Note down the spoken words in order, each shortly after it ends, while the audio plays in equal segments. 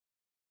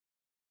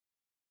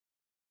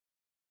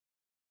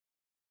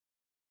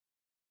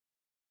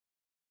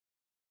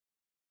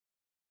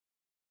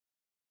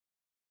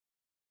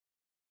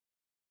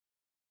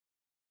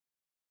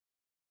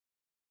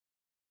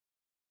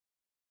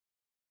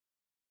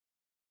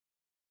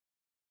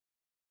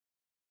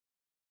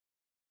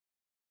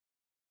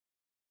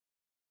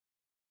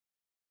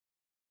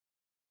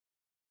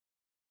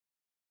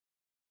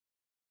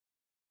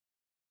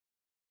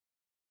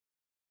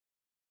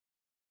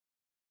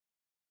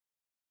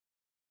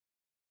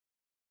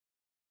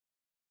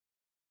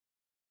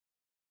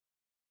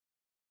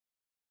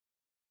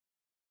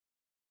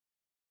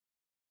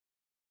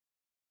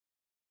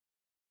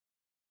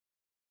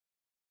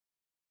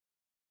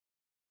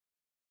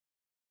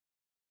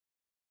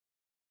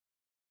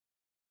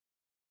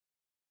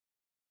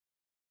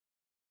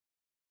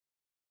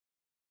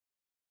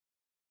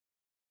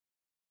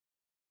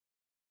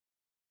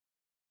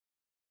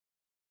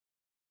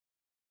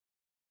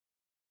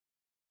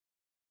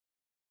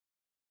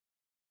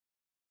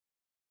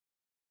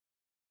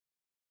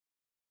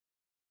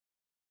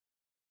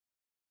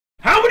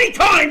many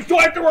times do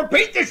I have to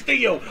repeat this to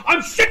you?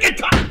 I'm sick and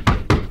tired.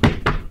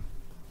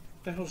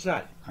 What the hell's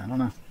that? I don't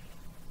know.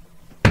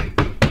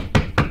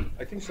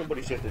 I think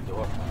somebody's at the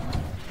door.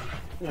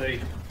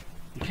 Hey.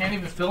 You can't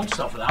even film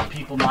stuff without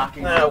people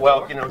knocking.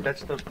 Well, you know,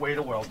 that's the way of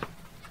the world.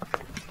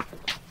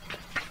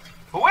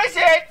 Who is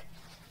it?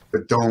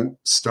 But don't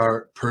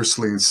start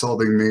personally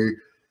insulting me.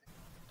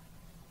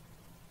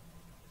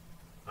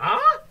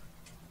 Huh?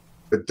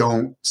 But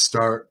don't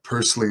start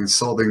personally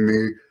insulting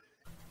me.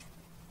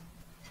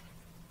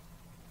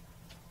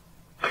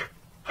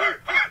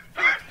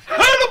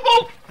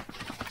 Hannibal!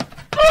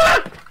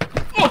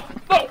 Oh,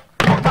 no!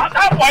 Not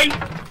that way!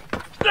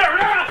 There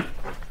it is!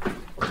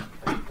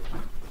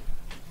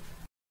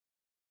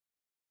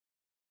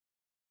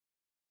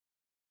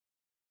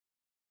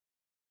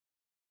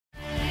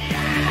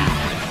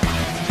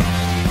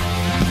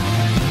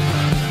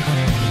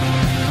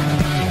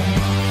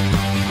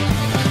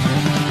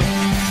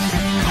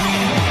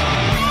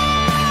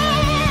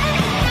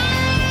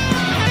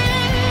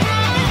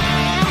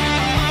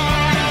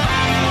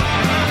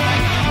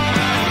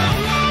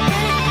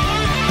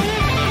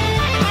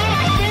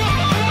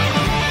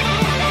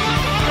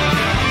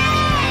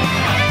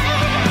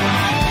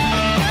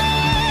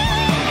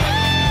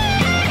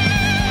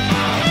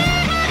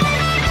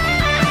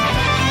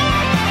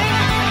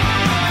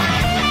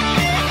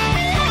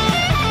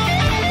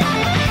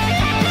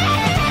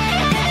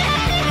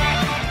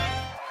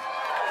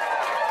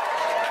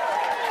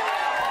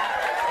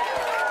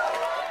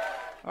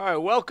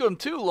 Welcome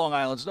to Long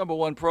Island's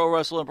 #1 pro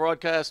wrestling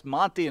broadcast,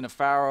 Monty and the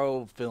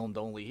Pharaoh, filmed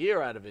only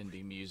here out of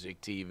Indie Music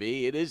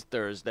TV. It is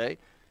Thursday.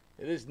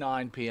 It is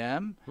 9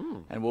 p.m.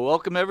 And we'll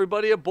welcome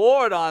everybody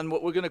aboard on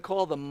what we're going to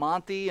call the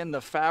Monty and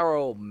the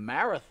Pharaoh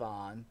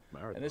Marathon.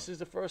 And this is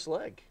the first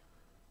leg.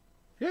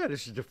 Yeah,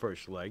 this is the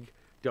first leg.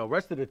 The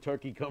rest of the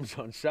turkey comes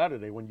on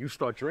Saturday when you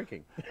start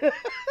drinking.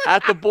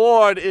 At the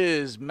board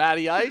is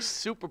Matty Ice,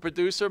 super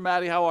producer.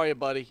 Matty, how are you,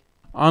 buddy?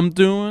 I'm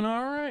doing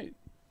all right.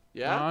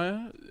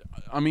 Yeah?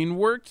 I mean,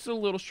 work's a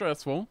little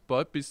stressful,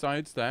 but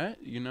besides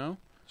that, you know.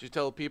 Did you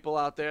tell people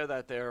out there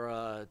that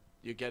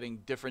you're getting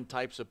different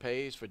types of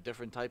pays for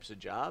different types of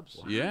jobs?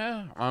 Wow.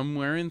 Yeah, I'm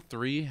wearing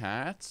 3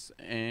 hats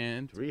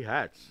and 3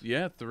 hats.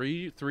 Yeah,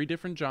 three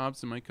different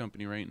jobs in my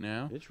company right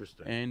now.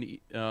 Interesting. And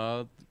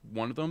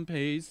one of them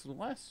pays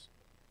less,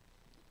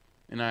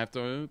 and I have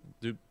to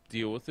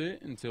deal with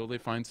it until they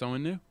find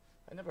someone new.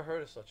 I never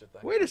heard of such a thing.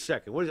 Wait a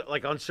second. What is it,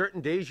 like on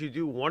certain days you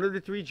do one of the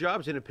 3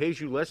 jobs and it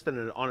pays you less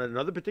than on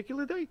another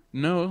particular day?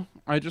 No,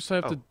 I just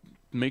have to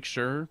make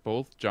sure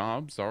both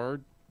jobs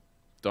are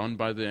done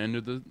by the end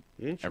of the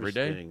every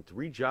day. Interesting.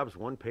 3 jobs,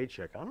 1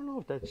 paycheck. I don't know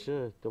if that's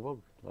well,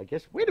 I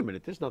guess. Wait a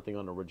minute. There's nothing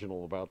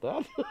unoriginal about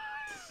that.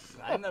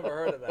 I've never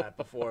heard of that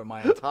before in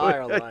my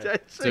entire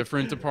life.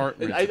 Different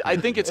department. I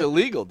think it's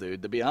illegal,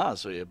 dude, to be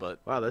honest with you. But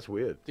wow, that's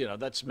weird. You know,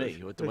 that's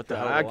me. What the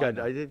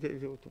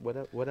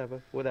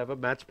hell? Whatever.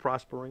 Matt's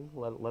prospering.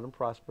 Let him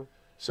prosper.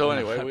 So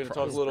anyway, we're going to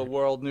talk a little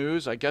world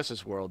news. I guess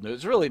it's world news.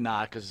 It's really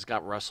not because it's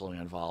got wrestling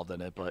involved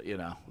in it. But, you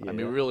know, I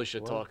mean, we really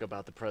should talk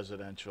about the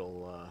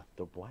presidential...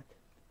 the what?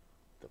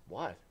 The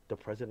what? The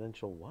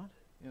presidential what?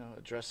 You know,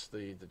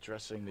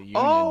 addressing the union.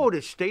 Oh,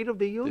 the State of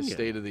the Union. The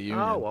State of the Union.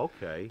 Oh,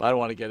 okay. But I don't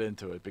want to get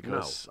into it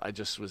because I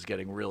just was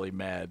getting really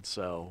mad.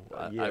 So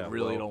I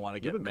really don't want to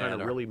get mad. You've been kind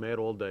of really mad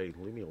all day.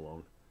 Leave me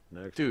alone.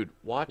 Next. Dude,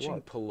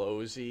 watching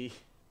Pelosi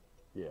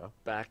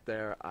back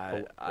there,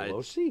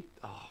 Pelosi?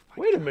 Oh,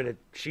 wait a minute.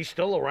 She's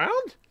still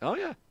around? Oh,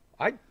 yeah.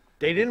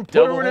 They didn't put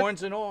Double her in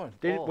horns and on.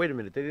 Wait a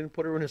minute. They didn't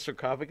put her in a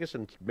sarcophagus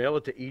and mail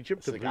it to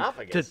Egypt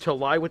to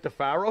lie with the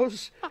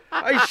pharaohs?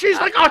 She's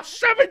like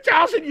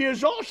 7,000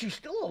 years old. She's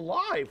still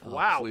alive. Oh,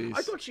 wow. please.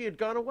 I thought she had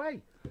gone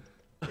away.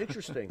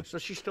 Interesting. So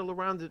she's still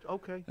around.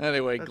 Okay.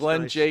 Anyway, That's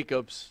Glenn nice.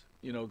 Jacobs.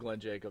 You know who Glenn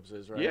Jacobs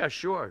is, right? Yeah,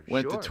 sure.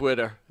 Went to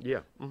Twitter. Yeah.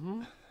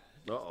 Mm-hmm.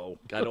 Uh-oh.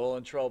 Got all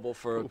in trouble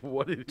for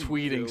What did he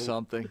tweeting do?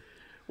 something.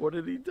 What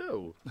did he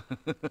do?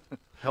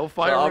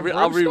 Hellfire So and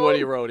I'll read what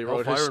he brimstone? wrote. He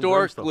wrote, Hellfire and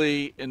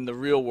historically, in the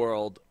real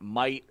world,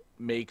 might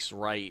makes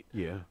right.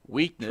 Yeah.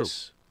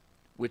 Weakness,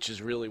 which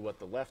is really what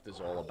the left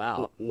is all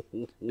about,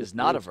 is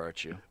not a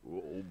virtue.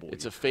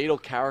 It's a fatal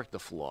character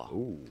flaw.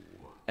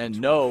 And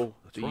no,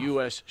 the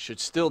U.S. should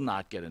still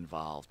not get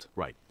involved.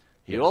 Right.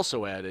 He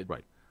also added,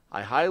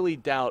 I highly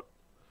doubt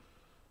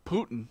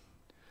Putin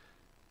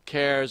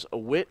cares a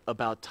whit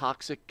about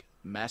toxic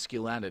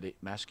masculinity,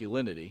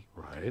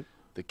 Right.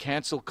 the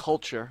cancel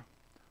culture,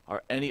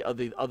 or any of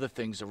the other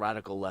things the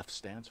radical left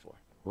stands for.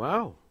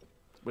 Wow.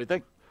 What do you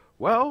think?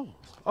 Well,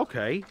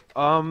 okay.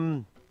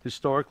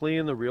 Historically,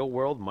 in the real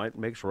world, might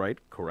makes right,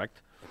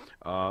 correct.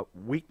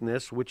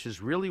 Weakness, which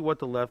is really what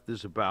the left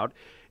is about.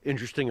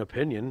 Interesting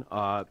opinion.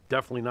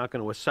 Definitely not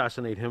going to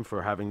assassinate him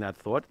for having that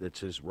thought.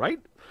 It's his right.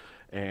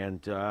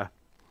 And,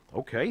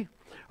 okay.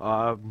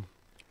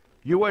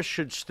 U.S.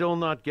 should still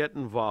not get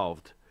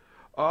involved.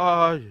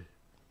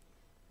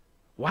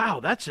 Wow,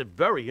 that's a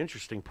very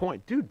interesting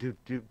point. Dude,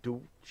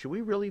 should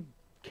we really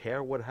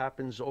care what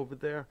happens over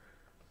there?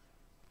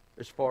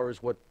 as far as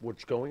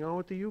what's going on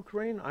with the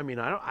Ukraine. I mean,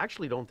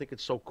 actually don't think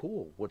it's so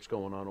cool what's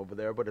going on over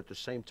there, but at the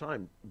same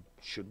time,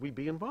 should we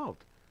be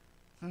involved?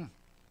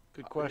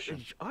 Good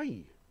question.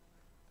 I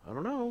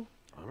don't know.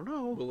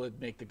 Will it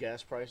make the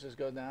gas prices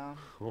go down?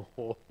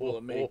 Will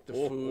it make the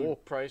food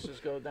prices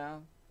go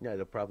down? Yeah,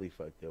 they'll probably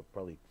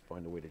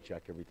find a way to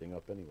jack everything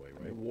up anyway,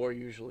 right? War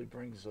usually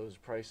brings those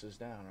prices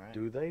down, right?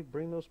 Do they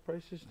bring those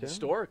prices down?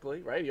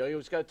 Historically, right? You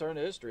always got to turn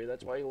to history.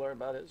 That's why you learn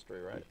about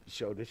history, right?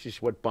 So this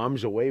is what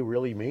bombs away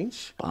really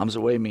means? Bombs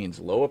away means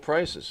lower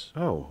prices.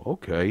 Oh,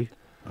 okay.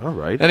 All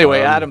right.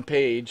 Anyway, Adam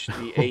Page,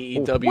 the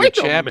AEW Wait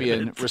a champion,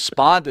 minute.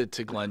 responded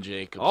to Glenn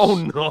Jacobs' Oh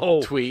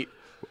no! tweet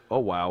Oh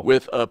wow!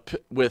 with a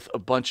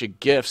bunch of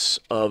gifs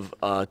of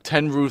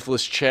 10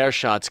 ruthless chair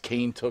shots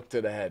Kane took to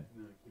the head.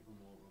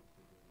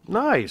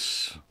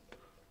 Nice.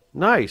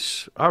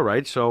 All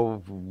right.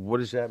 So what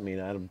does that mean?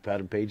 Adam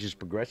Page is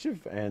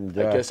progressive, and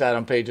I guess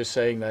Adam Page is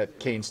saying that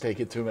Kane's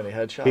taking too many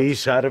headshots.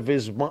 he's out of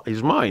his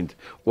mind.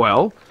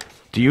 Well,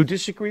 do you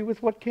disagree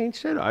with what Kane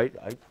said?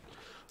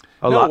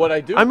 What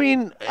I do. I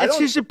mean, I it's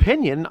don't- his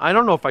opinion. I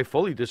don't know if I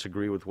fully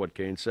disagree with what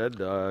Kane said.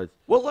 Well,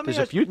 let me there's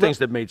a ask- few things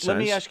that made sense. Let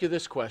me ask you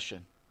this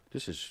question,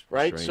 This is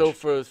right? strange.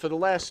 So for the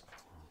last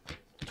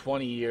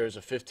 20 years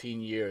or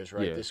 15 years,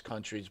 right, Yeah. this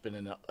country's been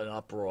in an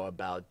uproar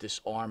about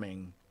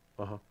disarming,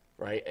 Uh-huh.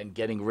 right, and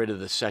getting rid of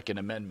the Second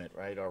Amendment,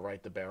 right, or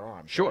right to bear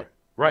arms. Sure.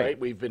 Right.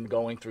 We've been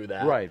going through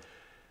that. Right.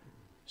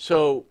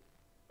 So,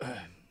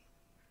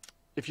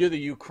 if you're the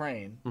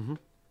Ukraine Mm-hmm.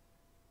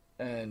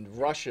 and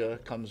Russia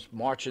comes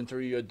marching through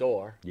your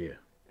door, Yeah.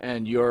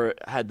 and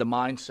had the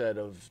mindset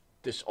of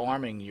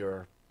disarming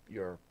your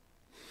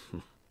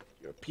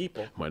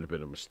people, Might have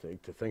been a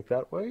mistake to think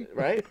that way.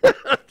 right?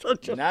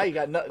 Now you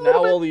got now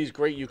all these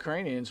great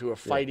Ukrainians who are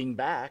fighting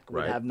back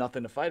would Right. have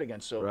nothing to fight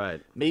against. So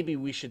Right. maybe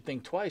we should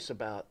think twice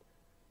about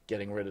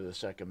getting rid of the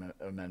Second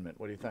Amendment.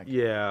 What do you think?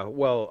 Yeah.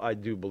 Well, I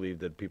do believe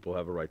that people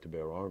have a right to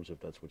bear arms, if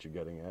that's what you're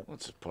getting at. Well,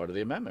 it's part of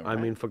the amendment, I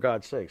right? mean, for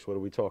God's sakes, what are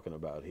we talking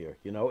about here?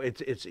 You know,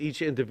 it's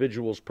each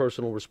individual's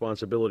personal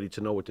responsibility to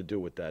know what to do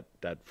with that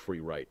free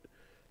right,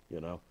 you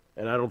know?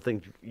 And I don't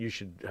think you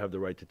should have the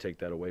right to take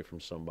that away from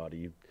somebody.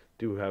 You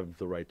do have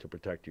the right to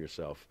protect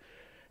yourself.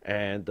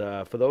 And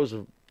for those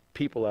of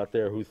people out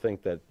there who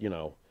think that, you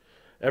know,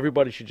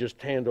 everybody should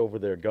just hand over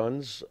their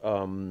guns,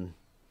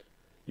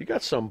 you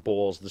got some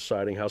balls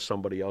deciding how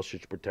somebody else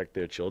should protect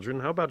their children.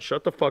 How about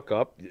shut the fuck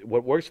up?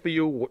 What works for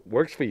you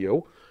works for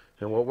you,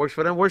 and what works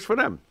for them works for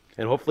them.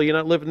 And hopefully you're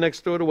not living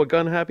next door to a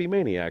gun-happy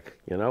maniac,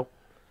 you know?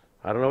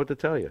 I don't know what to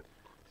tell you.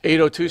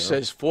 802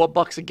 says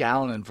 $4 a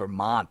gallon in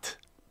Vermont.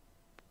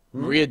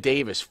 Maria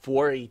Davis,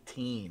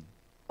 418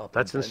 up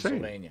That's in insane.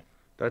 Pennsylvania.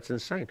 That's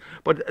insane.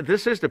 But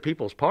this is the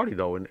People's Party,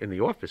 though, in the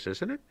office,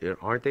 isn't it?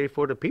 Aren't they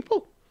for the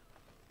people?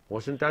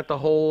 Wasn't that the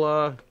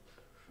whole,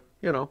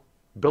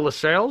 bill of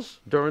sales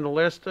during the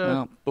last...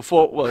 Well,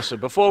 before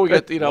we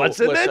get, What's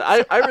in listen,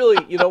 it? I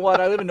really, you know what?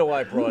 I don't even know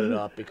why I brought it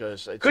up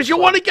because you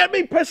want to get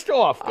me pissed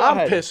off. Go I'm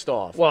ahead. pissed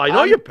off. Well, I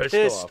know I'm you're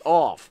pissed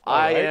off. All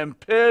I right. am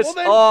pissed Well,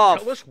 then off.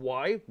 tell us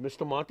why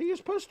Mr. Monty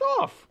is pissed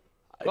off.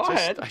 Go I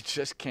ahead.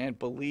 just can't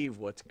believe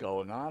what's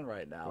going on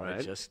right now.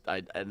 Right.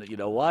 And you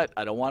know what?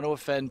 I don't want to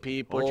offend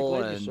people. Aren't you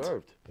glad and you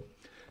served?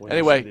 When you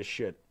Anyway. see this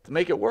shit. to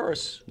make it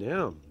worse,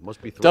 Yeah,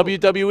 must be thrilled.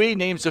 WWE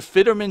names the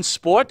Fitterman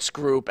Sports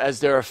Group as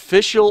their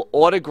official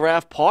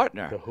autograph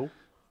partner. The who?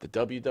 The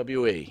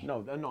WWE.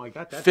 No, I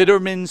got that.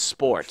 Fitterman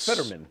Sports.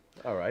 Fitterman.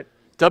 All right.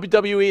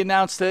 WWE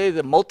announced today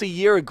the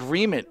multi-year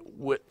agreement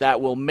that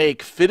will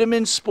make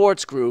Fitterman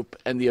Sports Group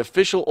and the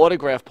official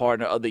autograph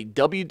partner of the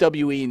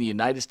WWE in the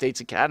United States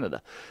and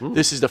Canada.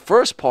 This is the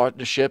first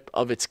partnership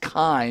of its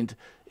kind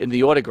in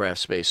the autograph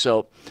space.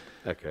 So,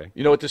 Okay.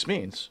 you know what this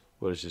means?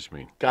 What does this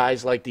mean?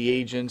 Guys like the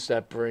agents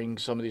that bring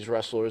some of these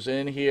wrestlers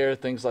in here,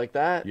 things like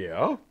that,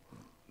 Yeah.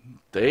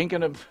 they ain't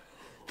going to...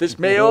 This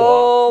may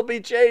all be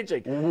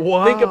changing.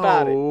 Wow. Think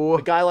about it.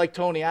 A guy like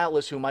Tony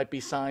Atlas, who might be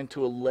signed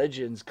to a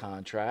Legends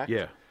contract,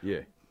 Yeah.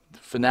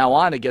 from now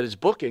on to get his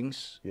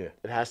bookings, Yeah.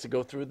 it has to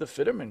go through the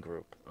Fitterman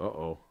Group.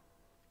 Uh-oh.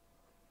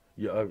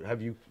 Yeah,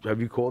 have you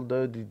called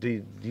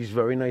these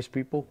very nice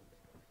people?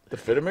 The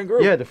Fitterman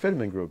Group? Yeah, the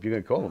Fitterman Group. You're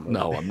gonna call them?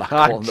 No, I'm not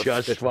I'm calling the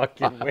just Fitterman.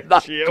 fucking I'm with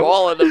not you.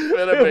 calling the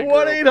Fitterman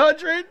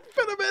Group.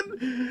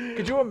 1-800-Fitterman.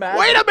 Could you imagine?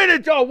 Wait a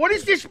minute, though. What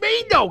does this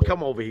mean, though?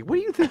 Come over here. Where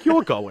do you think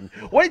you're going?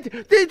 What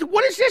does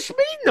this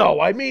mean,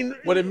 though? I mean,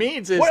 What it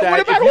means is what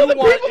that about if all you the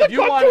want, people that if you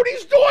come want, through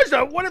these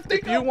doors? What if they?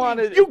 if you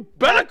wanted, you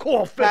better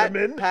call Pat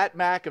Fitterman.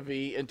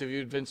 McAfee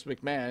interviewed Vince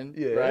McMahon,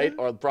 Yeah. right?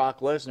 Or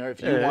Brock Lesnar.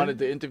 If you Yeah. wanted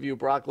to interview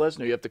Brock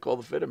Lesnar, you have to call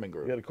the Fitterman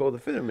Group. You got to call the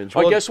Fittermans.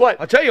 Well, guess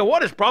what? I'll tell you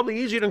what. It's probably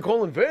easier than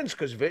calling Vince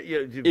because Vince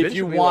If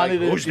you would be wanted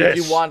like, it, Who's if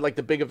this? you want, like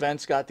the big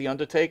events got the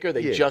Undertaker, they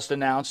Yeah. just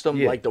announced him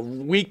Yeah. like the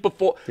week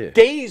before, Yeah.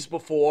 days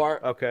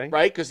before, Okay.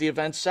 right? Because the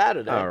event's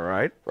Saturday, All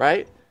right.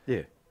 right?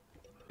 Yeah.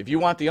 If you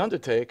want the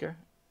Undertaker,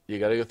 you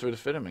got to go through the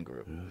Fitterman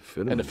Group.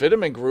 Fitterman. And the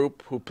Fitterman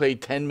Group, who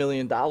paid $10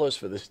 million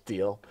for this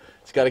deal,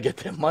 it's got to get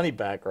their money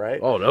back, right?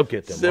 Oh, they'll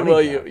get their So,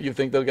 money well, back. you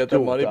think they'll get their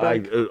money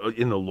back?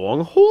 In the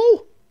long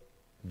haul?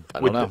 I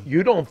don't know.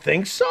 You don't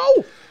think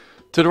so?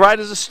 To the right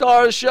is the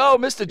star of the show,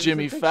 Mr.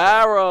 Jimmy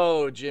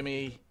Farrow.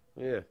 Jimmy,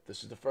 Yeah.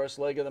 this is the first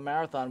leg of the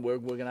marathon. We're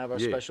going to have our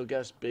Yeah. special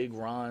guest, Big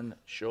Ron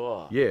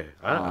Shaw. Yeah.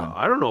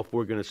 I don't know if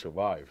we're going to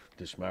survive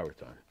this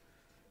marathon.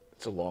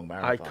 It's a long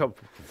marathon. I come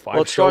five,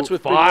 Well, it starts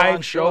with Big Ron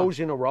five Shaw. shows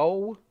in a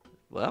row.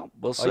 Well,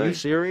 we'll see. Are you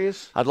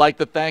serious? I'd like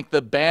to thank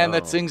the band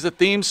that sings the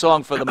theme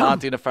song for the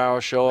Monty and the Farrow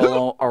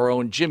Show, our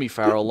own Jimmy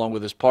Farrow, along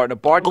with his partner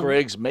Bart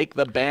Griggs, make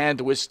the band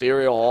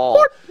Wisteria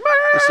Hall.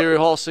 Wisteria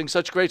Hall sings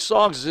such great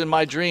songs as In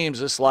My Dreams,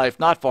 This Life,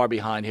 Not Far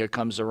Behind, Here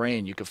Comes the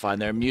Rain. You can find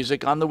their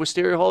music on the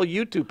Wisteria Hall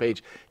YouTube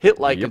page. Hit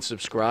like and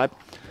subscribe.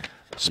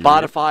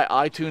 Spotify,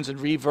 iTunes, and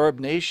Reverb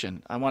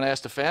Nation. I want to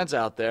ask the fans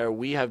out there,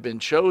 we have been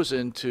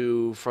chosen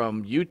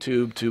from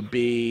YouTube to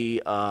be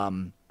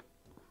the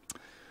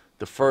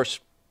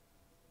first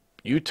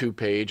YouTube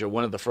page, or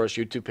one of the first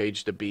YouTube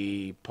pages to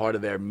be part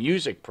of their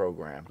music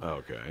program.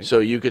 Okay. So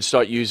you could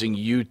start using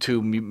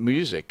YouTube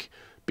music.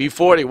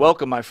 B40,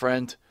 welcome, my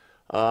friend.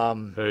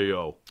 Hey,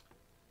 yo.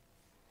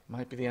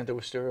 Might be the end of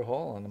Wisteria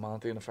Hall on the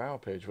Monty and the Farrow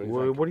page. What do you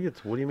What, think?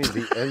 what do you mean,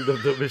 the end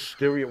of the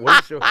Mysteria?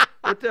 What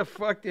the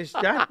fuck does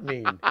that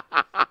mean?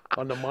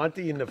 On the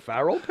Monty and the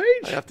Farrow I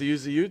page? have to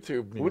use the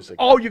YouTube music.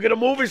 Oh, you're going to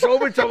move us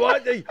over to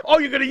what? Oh,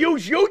 you're going to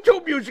use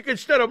YouTube music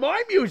instead of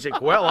my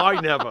music? Well, I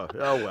never.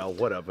 Oh, well,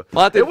 whatever.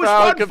 Monty It and was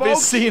Farrow fun, can be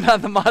folks. seen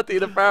on the Monty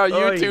and the Farrow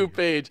Oy. YouTube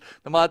page,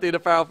 the Monty and the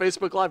Farrow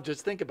Facebook Live.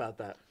 Just think about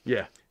that.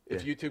 Yeah.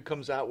 If YouTube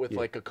comes out with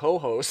like a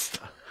co-host,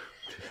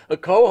 a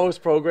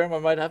co-host program, I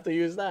might have to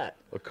use that.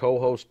 A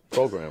co-host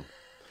program.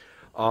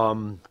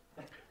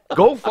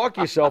 Go fuck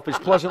yourself as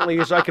pleasantly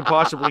as I can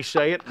possibly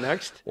say it.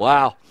 Next.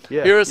 Wow.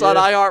 Yeah, Hear us on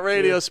yeah,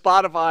 iHeartRadio,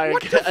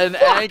 Spotify, and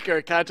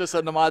Anchor. Catch us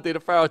on the Monty and the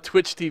Farrow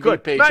Twitch TV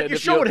Good. page. Matt, And you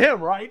if showed him,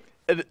 right?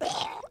 And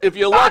if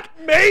you're lucky,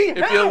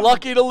 if you're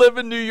lucky to live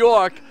in New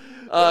York, you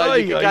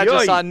can catch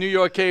us on New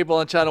York Cable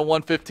on channel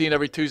 115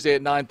 every Tuesday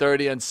at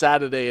 9:30 and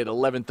Saturday at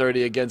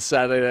 11:30 against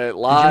Saturday Night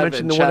Live,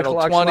 mention and the 1 channel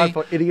o'clock 20 slot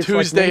for idiots like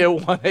Tuesday me?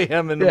 at 1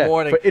 a.m. in the Yeah,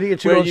 morning, for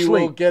idiots who where don't you will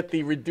sleep. get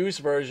the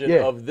reduced version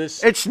Yeah. of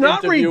this. It's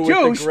not interview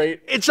reduced. with the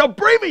great It's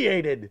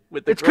abbreviated.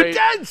 With the it's great-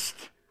 condensed.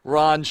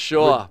 Ron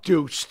Shaw.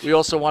 Reduced. We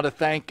also want to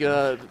thank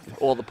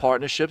all the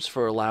partnerships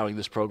for allowing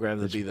this program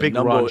to be the Big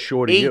number Ron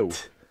Shaw to 8, you.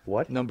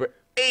 What? number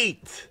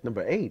 8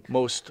 Number 8.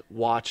 most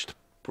watched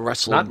Not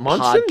wrestling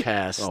Munson?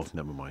 podcast. Oh,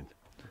 never mind.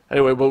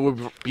 Anyway, but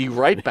we'll be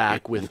right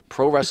back with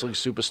pro wrestling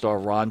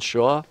superstar Ron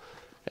Shaw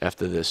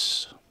after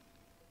this.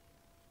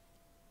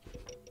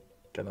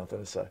 Got nothing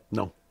to say.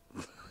 No.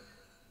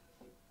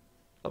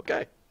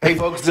 Okay. Hey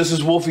folks, this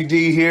is Wolfie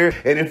D here,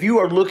 and if you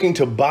are looking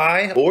to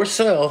buy or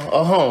sell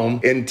a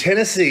home in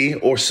Tennessee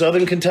or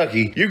Southern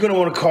Kentucky, you're going to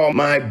want to call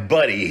my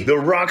buddy, the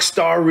rock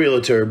star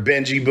realtor,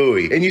 Benji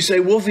Bowie. And you say,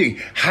 Wolfie,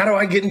 how do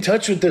I get in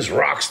touch with this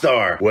rock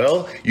star?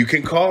 Well, you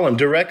can call him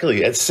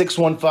directly at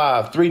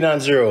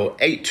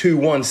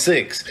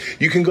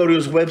 615-390-8216. You can go to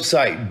his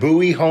website,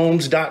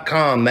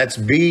 bowiehomes.com. That's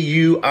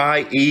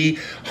B-U-I-E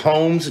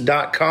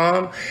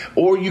homes.com.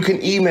 Or you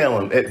can email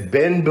him at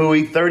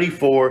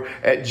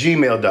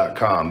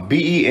benbowie34@gmail.com.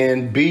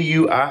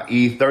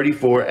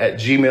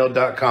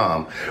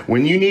 BENBUIE34@gmail.com.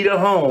 When you need a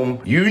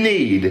home, you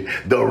need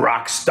the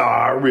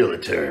Rockstar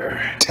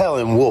Realtor. Tell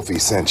him Wolfie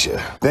sent you.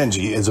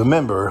 Benji is a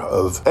member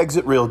of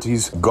Exit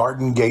Realty's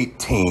Garden Gate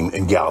team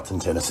in Gallatin,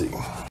 Tennessee.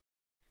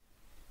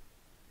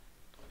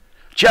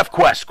 Jeff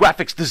Quest,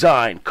 graphics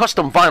design,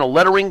 custom vinyl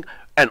lettering,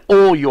 and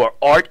all your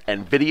art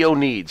and video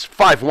needs.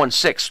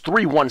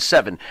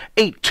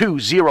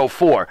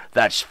 516-317-8204.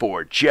 That's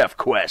for Jeff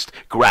Quest,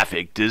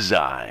 graphic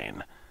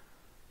design.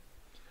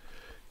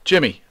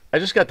 Jimmy, I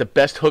just got the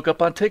best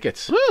hookup on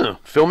tickets.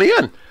 Fill me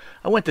in.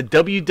 I went to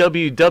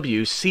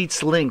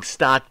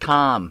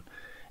www.seatslinks.com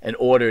and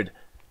ordered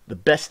the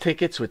best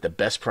tickets with the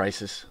best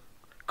prices.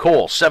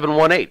 Call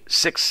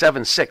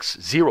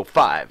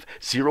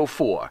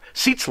 718-676-0504.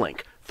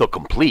 SeatsLink, the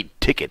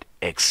complete ticket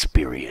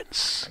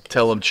experience.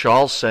 Tell them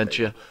Charles sent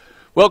you.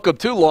 Welcome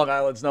to Long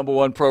Island's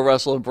 #1 pro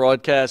wrestling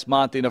broadcast.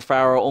 Monty and the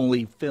Farrow,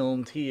 only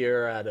filmed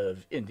here out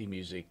of Indie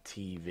Music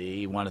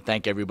TV. Want to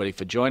thank everybody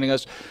for joining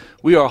us.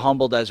 We are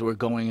humbled as we're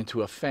going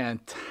into a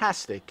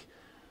fantastic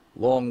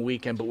long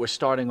weekend, but we're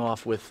starting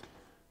off with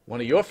one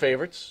of your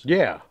favorites,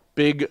 Yeah.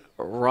 Big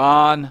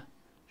Ron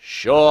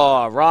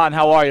Shaw. Ron,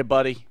 how are you,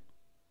 buddy?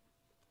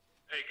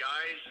 Hey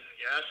guys,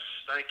 yes,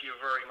 thank you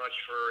very much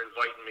for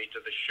inviting me to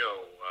the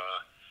show.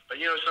 But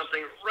you know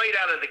something, right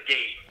out of the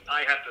gate,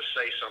 I have to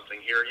say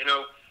something here. You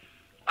know,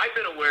 I've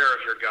been aware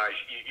of your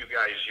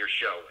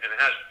show, and it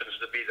happens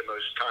to be the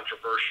most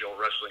controversial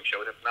wrestling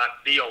show, and if not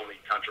the only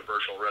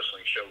controversial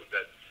wrestling show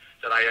that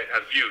I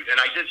have viewed.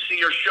 And I did see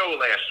your show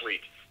last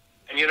week.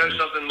 And you know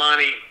something,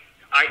 Monty,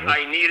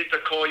 I needed to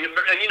call you,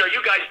 and you know,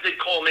 you guys did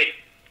call me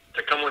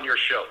to come on your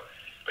show.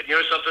 But you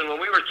know something, when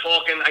we were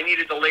talking, I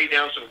needed to lay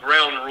down some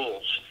ground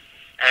rules.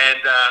 And,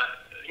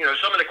 you know,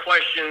 some of the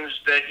questions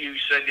that you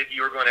said that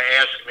you were going to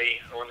ask me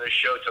on this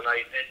show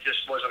tonight, it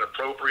just wasn't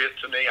appropriate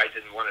to me. I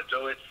didn't want to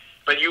do it.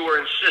 But you were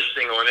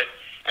insisting on it.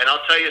 And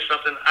I'll tell you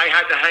something, I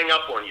had to hang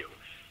up on you.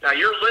 Now,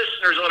 your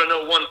listeners ought to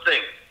know one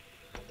thing.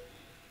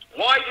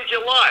 Why did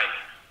you lie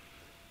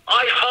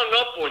I hung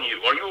up on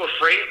you. Are you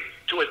afraid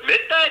to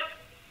admit that?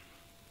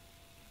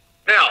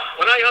 Now,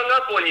 when I hung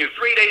up on you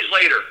 3 days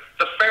later,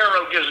 the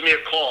Pharaoh gives me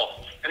a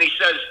call, and he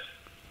says,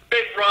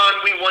 Big Ron,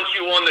 we want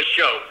you on the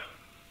show.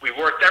 We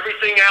worked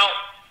everything out.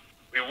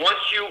 We want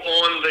you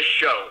on the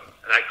show.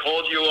 And I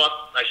called you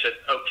up. I said,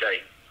 okay,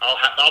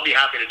 I'll be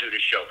happy to do the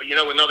show. But you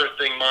know, another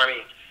thing,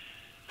 Monty,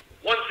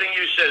 one thing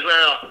you said,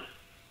 well,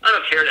 I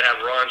don't care to have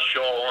Ron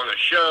Shaw on the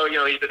show. You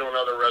know, he's been on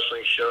other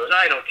wrestling shows.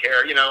 I don't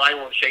care. You know, I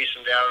won't chase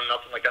him down or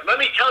nothing like that. Let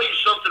me tell you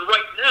something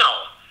right now.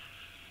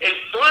 In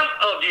front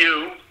of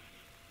you,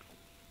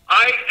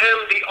 I am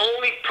the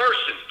only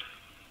person,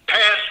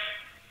 past,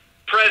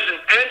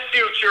 present, and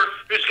future,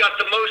 who's got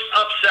the most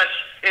upsets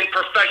in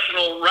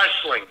professional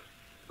wrestling.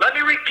 Let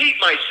me repeat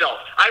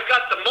myself. I've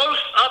got the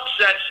most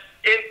upsets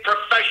in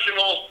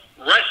professional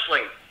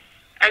wrestling.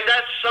 And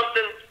that's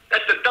something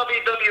that the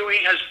WWE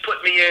has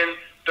put me in.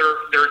 Their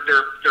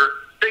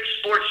big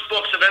sports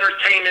books of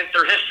entertainment,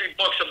 their history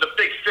books of the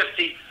Big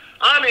 50.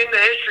 I'm in the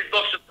history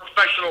books of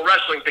professional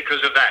wrestling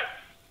because of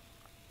that.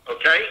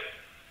 Okay?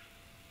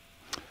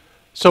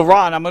 So,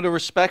 Ron, I'm going to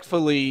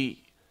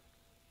respectfully...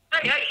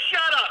 Hey,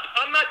 shut up.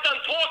 I'm not done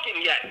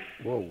talking yet.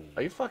 Whoa.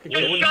 Are you fucking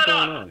Just kidding me? shut What's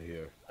going up. on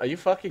here? Are you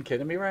fucking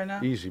kidding me right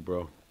now? Easy,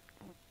 bro.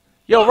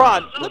 Yo,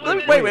 Ron,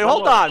 wait,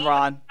 hold on,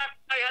 Ron.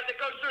 I had to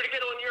go through to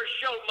get on your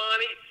show,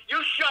 Monty.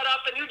 You shut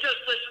up and you just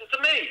listen to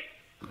me.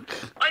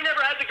 I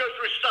never had to go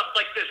through stuff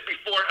like this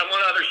before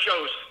on other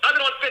shows. I've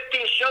been on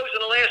 15 shows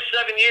in the last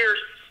 7 years,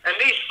 and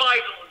these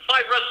five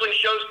wrestling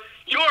shows,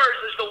 yours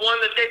is the one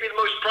that gave me the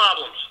most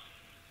problems.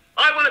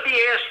 I want to be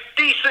asked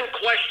decent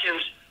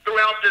questions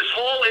throughout this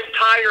whole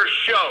entire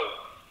show.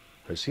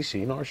 Has he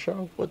seen our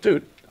show? Well,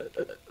 dude,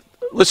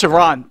 listen,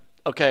 Ron,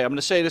 okay, I'm going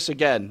to say this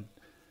again.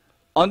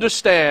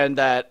 Understand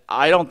that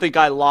I don't think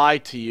I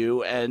lied to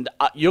you, and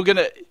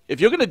if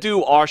you're gonna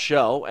do our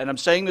show, and I'm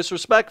saying this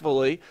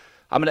respectfully,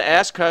 I'm gonna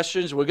ask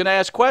questions. We're gonna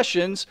ask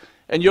questions,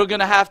 and you're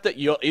gonna have to.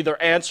 You'll either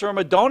answer them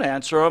or don't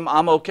answer them.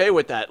 I'm okay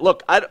with that.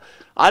 Look,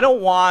 I don't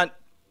want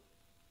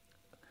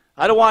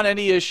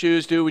any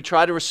issues, dude. We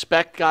try to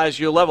respect guys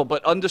your level,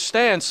 but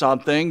understand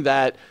something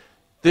that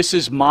this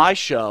is my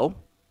show.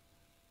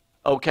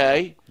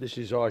 Okay. This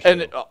is our show.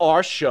 And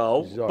our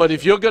show. But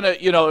if you're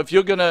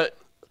gonna,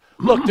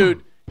 look,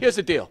 dude. Here's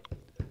the deal.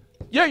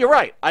 Yeah, you're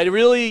right. I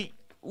really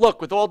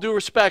look. With all due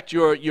respect,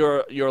 you're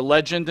a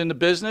legend in the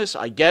business.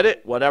 I get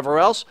it. Whatever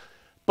else,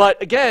 but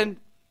again,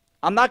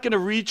 I'm not going to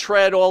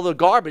retread all the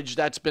garbage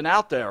that's been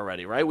out there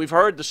already. Right? We've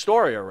heard the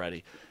story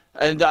already.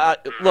 And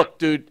look,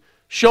 dude,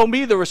 show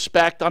me the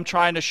respect I'm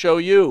trying to show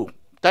you.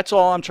 That's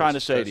all I'm trying to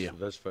say to you.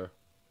 That's fair.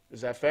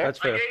 Is that fair? That's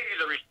fair. I gave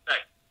you the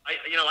respect. I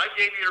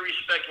gave you the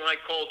respect when I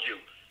called you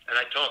and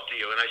I talked to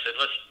you and I said,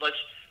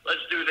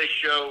 let's do this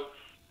show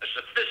a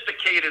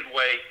sophisticated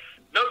way,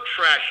 no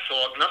trash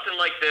talk, nothing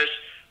like this.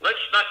 Let's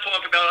not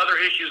talk about other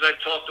issues I've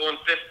talked on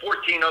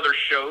 14 other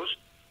shows,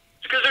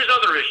 because there's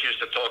other issues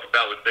to talk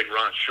about with Big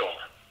Ron Shaw.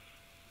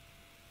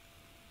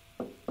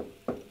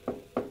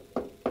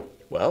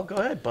 Well, go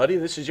ahead, buddy.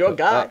 This is your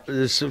guy.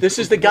 This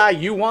is the guy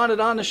you wanted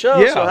on the show,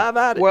 Yeah. so have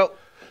at it. Well,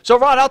 so,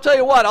 Ron, I'll tell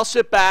you what. I'll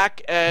sit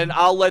back, and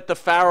I'll let the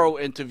Pharaoh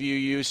interview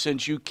you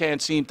since you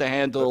can't seem to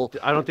handle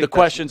I don't think the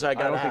questions I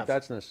got to don't have. think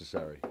that's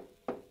necessary.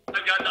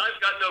 I've got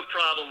no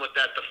problem with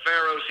that. The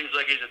Pharaoh seems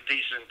like he's a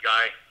decent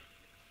guy,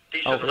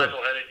 decent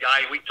level-headed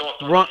guy. We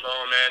talked on the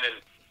phone, man,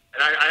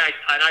 and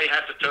I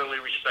have to totally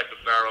respect the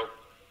Pharaoh.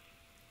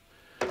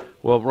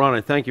 Well, Ron,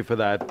 I thank you for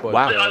that. But,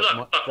 Wow. Look,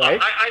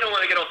 I don't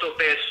want to get off to a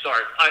bad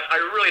start. I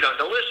really don't.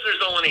 The listeners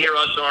don't want to hear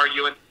us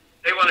arguing.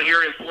 They want to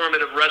hear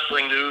informative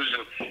wrestling news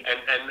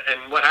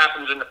and what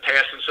happens in the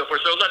past and so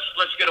forth. So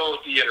let's get on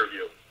with the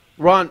interview.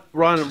 Ron,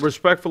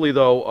 respectfully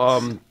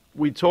though,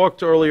 we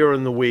talked earlier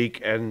in the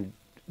week, and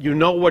you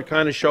know what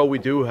kind of show we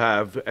do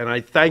have, and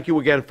I thank you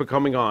again for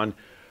coming on.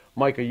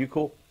 Mike, are you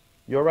cool?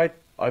 You all right?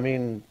 I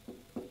mean,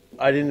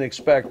 I didn't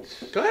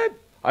expect... Go ahead.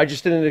 I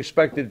just didn't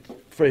expect it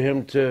for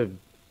him to...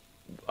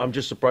 I'm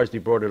just surprised he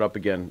brought it up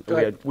again.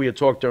 We had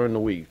talked during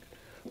the week,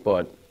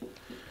 but...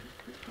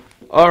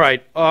 All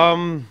right.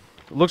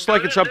 Looks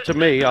like it's up to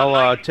me.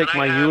 I'll take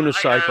my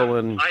unicycle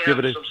and give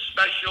it a... some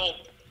special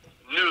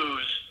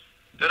news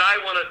that I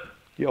want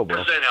to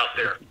present out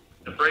there.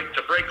 To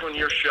break on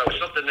your show,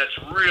 something that's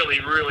really,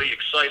 really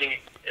exciting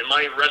in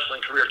my wrestling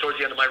career, towards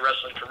the end of my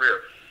wrestling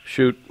career.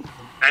 Shoot.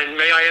 And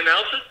may I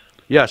announce it?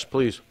 Yes,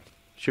 please.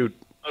 Shoot.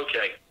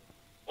 Okay.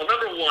 Well,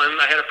 number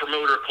one, I had a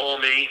promoter call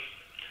me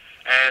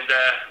and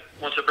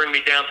wants to bring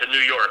me down to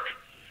New York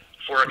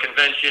for a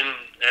convention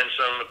and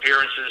some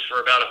appearances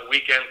for about a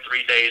weekend,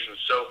 3 days, and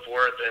so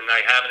forth. And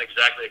I haven't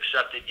exactly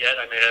accepted yet.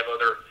 I may have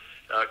other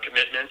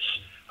commitments.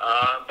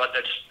 But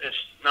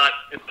it's not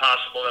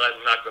impossible that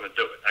I'm not going to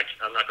do it.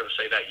 I'm not going to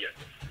say that yet.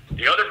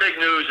 The other big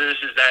news is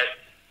that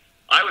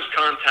I was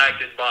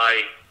contacted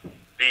by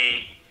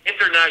the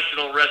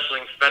International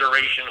Wrestling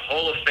Federation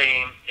Hall of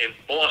Fame in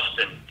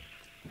Boston,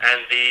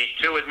 and the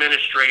two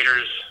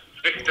administrators,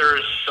 Victor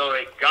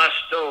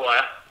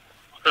Soegastoa,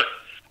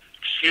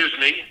 excuse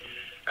me,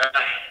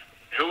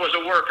 who was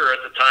a worker at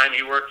the time.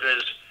 He worked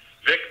as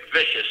Vic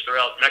Vicious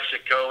throughout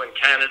Mexico and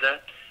Canada,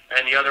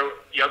 and the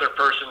other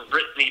person,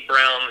 Brittany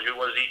Brown, who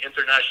was the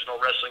International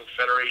Wrestling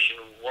Federation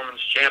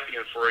Women's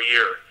Champion for a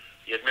year,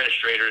 the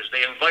administrators.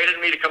 They invited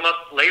me to come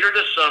up later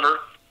this summer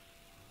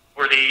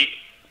for the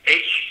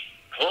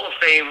Hall of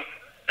Fame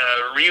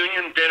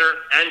reunion dinner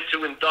and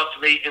to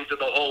induct me into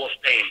the Hall of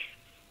Fame.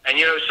 And,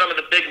 you know, some of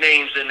the big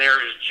names in there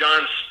is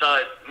John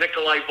Studd,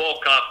 Nikolai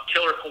Volkov,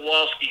 Killer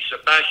Kowalski,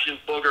 Sebastian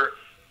Booger,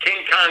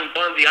 King Kong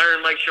Bundy,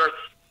 Iron Mike Sharp,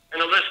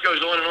 and the list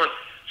goes on and on.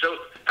 So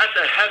that's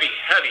a heavy,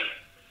 heavy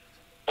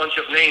bunch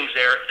of names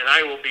there, and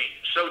I will be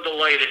so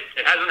delighted.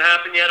 It hasn't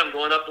happened yet. I'm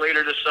going up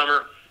later this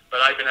summer, but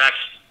I've been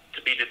asked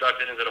to be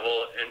inducted into the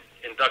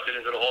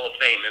Hall of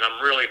Fame, and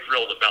I'm really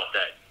thrilled about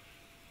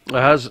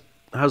that.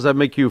 How's that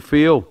make you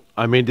feel?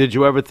 I mean, did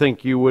you ever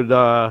think you would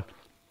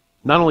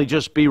not only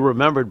just be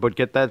remembered, but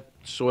get that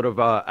sort of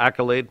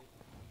accolade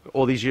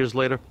all these years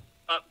later?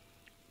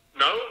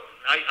 No,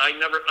 I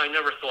never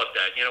thought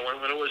that. You know,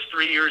 when it was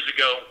 3 years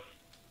ago,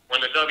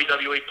 when the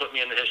WWE put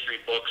me in the history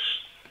books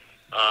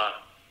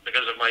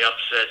because of my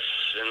upsets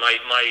and my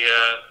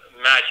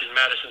match in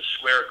Madison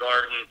Square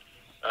Garden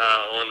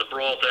on the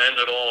Brawl to End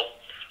It All,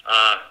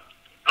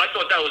 I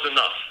thought that was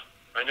enough.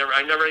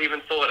 I never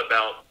even thought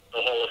about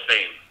the Hall of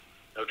Fame.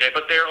 Okay,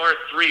 but there are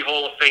 3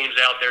 Hall of Fames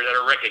out there that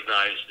are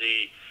recognized.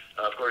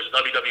 Of course,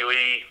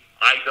 WWE,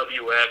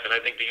 IWF, and I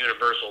think the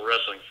Universal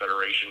Wrestling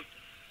Federation.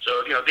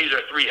 So, you know, these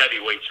are 3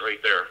 heavyweights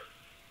right there.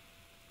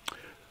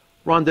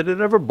 Ron, did it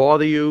ever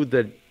bother you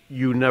that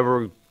you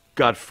never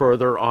got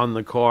further on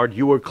the card?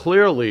 You were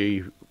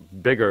clearly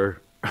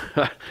bigger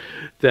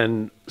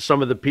than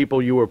some of the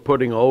people you were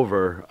putting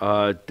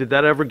over. Did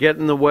that ever get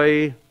in the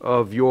way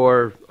of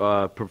your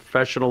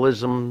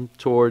professionalism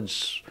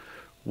towards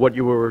what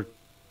you were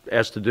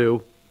asked to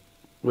do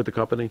with the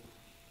company?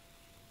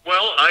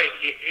 Well,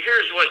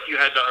 here's what you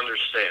had to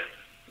understand,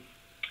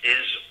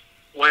 is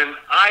when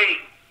I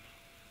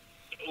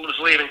was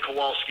leaving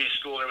Kowalski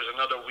School, there was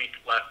another week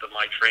left of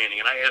my training,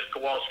 and I asked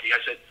Kowalski, I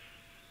said,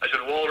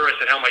 Walter, I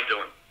said, how am I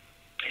doing?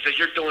 He says,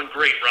 you're doing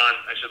great, Ron.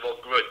 I said, well,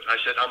 good. I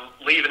said, I'm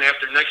leaving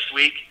after next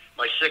week.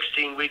 My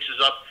 16 weeks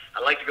is up.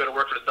 I'd like to go to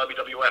work for the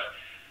WWF.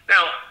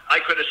 Now, I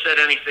could have said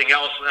anything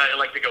else. I'd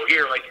like to go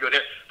here, I'd like to go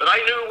there. But I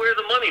knew where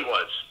the money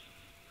was.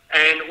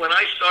 And when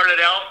I started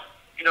out,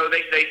 you know,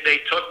 they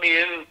took me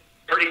in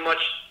pretty much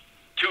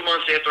 2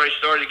 months after I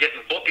started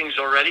getting bookings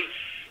already.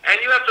 And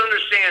you have to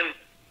understand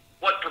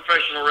what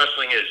professional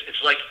wrestling is.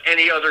 It's like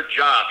any other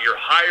job. You're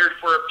hired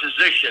for a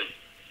position,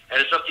 and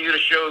it's up to you to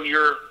show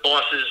your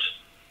bosses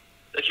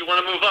that you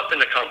want to move up in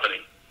the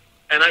company.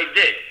 And I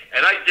did.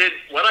 And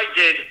what I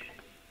did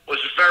was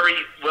very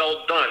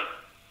well done.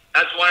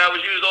 That's why I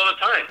was used all the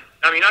time.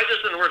 I mean, I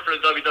just didn't work for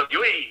the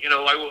WWE. You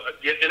know, I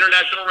did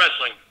international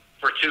wrestling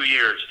for 2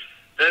 years.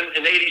 Then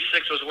in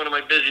 '86 was one of my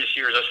busiest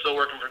years. I was still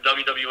working for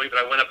WWE, but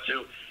I went up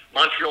to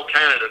Montreal,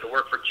 Canada to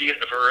work for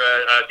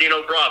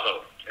Dino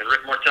Bravo, and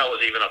Rick Martel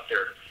was even up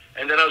there.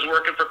 And then I was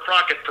working for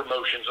Crockett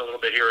Promotions a little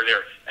bit here and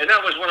there. And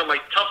that was one of my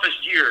toughest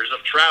years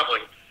of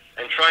traveling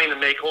and trying to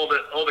make all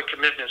the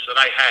commitments that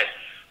I had.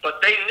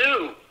 But they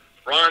knew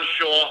Ron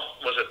Shaw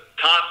was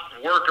a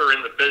top worker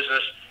in the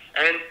business,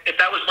 and if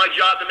that was my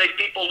job to make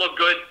people look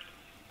good,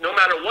 no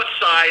matter what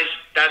size,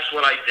 that's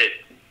what I did.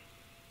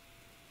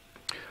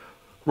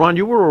 Ron,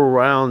 you were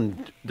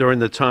around during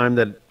the time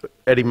that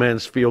Eddie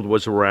Mansfield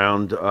was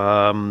around.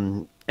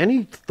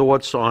 Any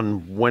thoughts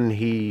on when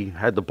he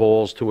had the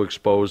balls to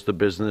expose the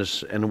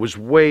business? And it was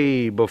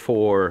way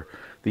before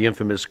the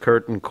infamous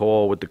curtain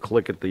call with the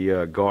click at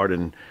the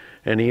Garden.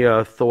 Any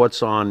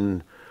thoughts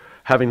on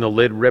having the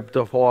lid ripped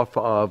off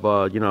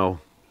of, you know,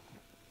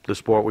 the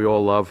sport we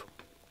all love?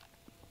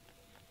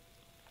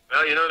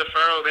 Well, you know, the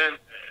Pharaoh, man,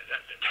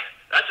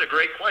 that's a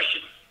great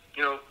question.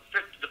 You know,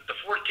 the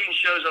 14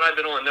 shows that I've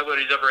been on,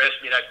 nobody's ever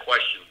asked me that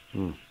question.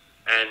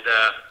 And,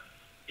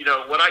 you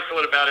know, what I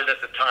thought about it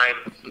at the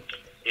time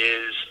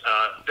is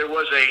there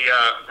was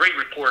a great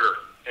reporter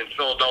in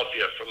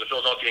Philadelphia from the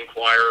Philadelphia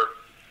Inquirer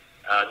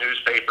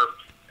newspaper,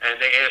 and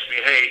they asked me,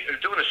 hey, they're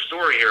doing a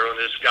story here on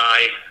this guy,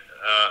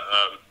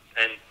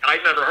 and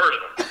I'd never heard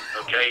of him,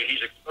 okay?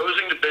 He's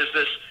exposing the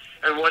business,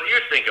 and what do you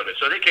think of it?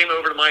 So they came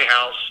over to my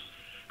house.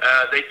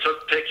 They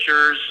took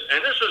pictures,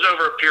 and this was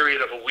over a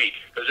period of a week,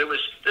 because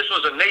this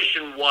was a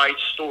nationwide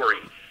story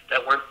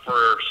that went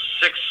for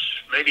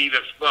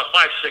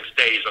 5, 6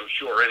 days, I'm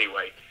sure,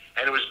 anyway.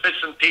 And it was bits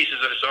and pieces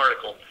of this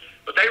article,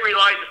 but they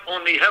relied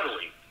on me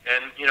heavily.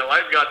 And you know,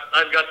 I've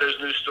got those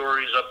news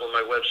stories up on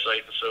my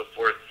website and so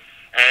forth.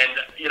 And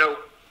you know,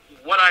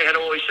 what I had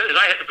always said is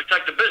I had to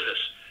protect the business.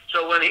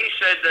 So when he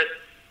said that,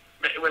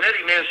 when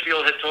Eddie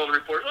Mansfield had told the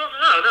reporter, well,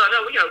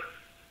 no, you know,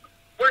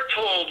 we're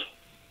told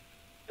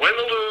when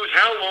to lose,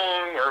 how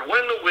long, or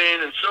when to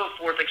win, and so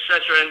forth,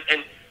 etc.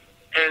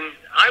 And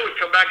I would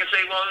come back and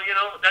say, well, you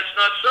know, that's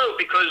not so,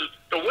 because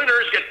the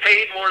winners get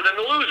paid more than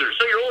the losers.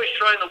 So you're always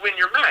trying to win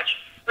your match.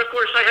 And of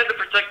course, I had to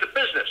protect the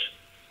business.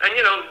 And,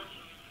 you know,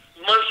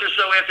 months or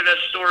so after that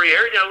story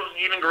aired, you know,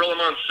 even Gorilla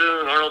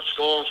Monsoon, Arnold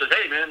Skull, said,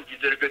 hey, man, you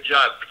did a good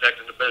job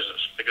protecting the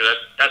business, because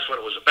that's what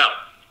it was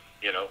about,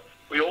 you know.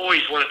 we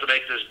always wanted to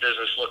make this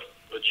business look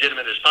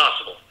legitimate as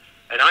possible,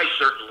 and I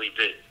certainly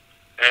did.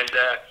 And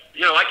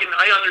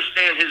I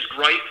understand his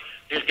gripe.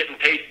 He's getting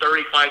paid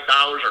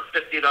 $35 or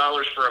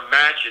 $50 for a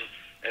match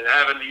and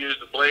having to use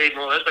the blade and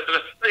all that. But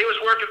he was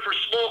working for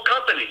small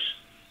companies.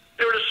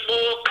 They were the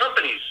small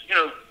companies,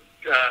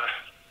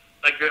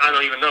 like I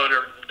don't even know,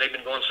 they've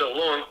been going so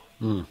long.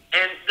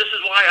 And this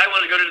is why I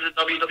wanted to go to the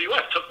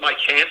WWF. Took my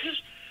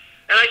chances,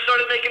 and I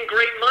started making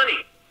great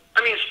money.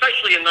 I mean,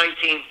 especially in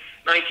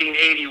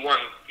 1981,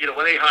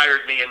 when they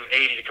hired me in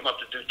 '80 to come up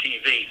to do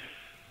TV,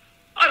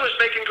 I was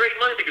making great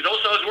money because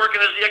also I was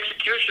working as the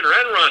executioner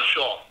and Ron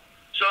Shaw.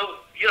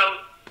 So,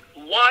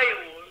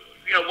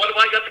 what do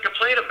I got to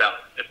complain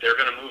about? If they're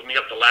going to move me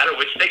up the ladder,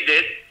 which they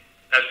did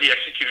as the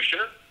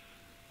executioner,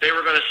 they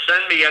were going to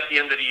send me at the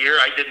end of the year,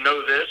 I didn't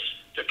know this,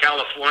 to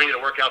California to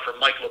work out for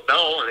Mike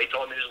LaBelle, and they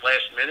told me this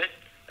last minute,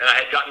 and I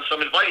had gotten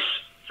some advice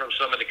from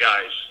some of the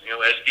guys,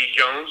 S.D.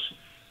 Jones,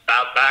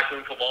 Bob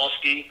Backlund,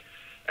 Kowalski,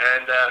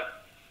 and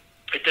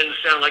it didn't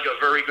sound like a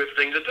very good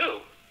thing to do.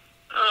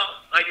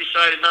 I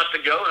decided not to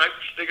go, and I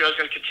figured I was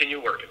going to continue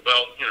working.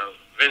 Well,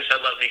 Vince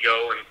had let me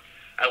go, and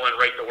I went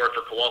right to work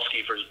for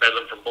Kowalski for his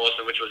Bedlam from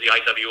Boston, which was the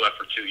IWF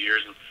for 2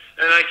 years.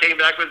 And I came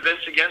back with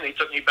Vince again. He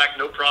took me back,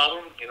 no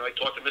problem. I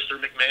talked to Mr.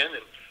 McMahon,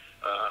 and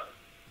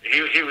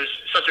he was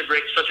such a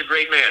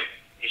great man.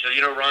 He said,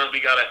 Ron,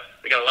 we got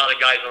a lot of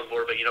guys on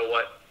board, but you know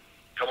what?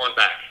 Come on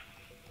back.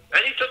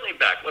 And he took me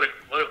back. What a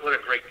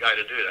great guy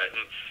to do that.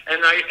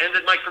 And I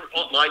ended my career.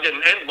 Well, I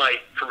didn't end my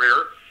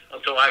career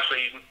until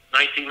actually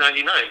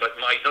 1999, but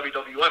my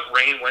WWF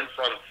reign went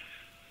from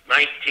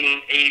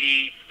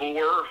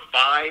 1984,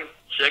 5,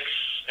 6,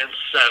 and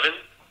 7,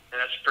 and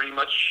that's pretty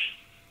much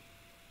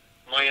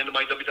my end of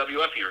my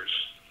WWF years.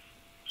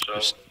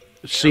 So,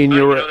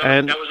 Senior,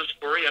 and that was a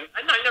story, and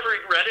I never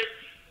regret it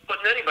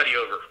putting anybody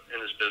over in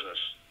this business.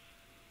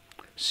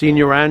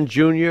 Senior and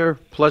junior,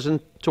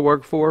 pleasant to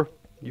work for.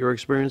 Your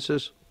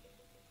experiences?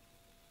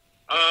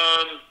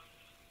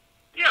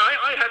 Yeah,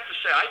 I have to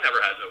say I never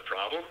had no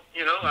problem.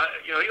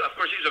 Of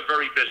course he's a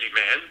very busy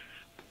man.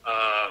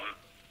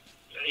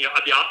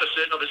 The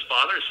opposite of his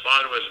father. His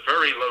father was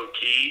very low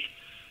key,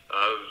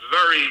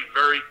 very,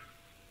 very,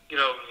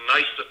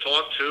 nice to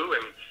talk to.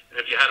 And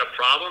if you had a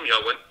problem,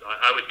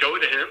 I would go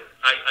to him.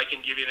 I can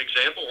give you an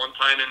example. One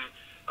time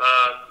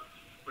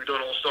we were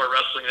doing All-Star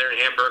Wrestling there in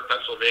Hamburg,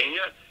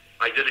 Pennsylvania.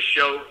 I did a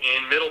show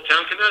in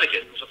Middletown,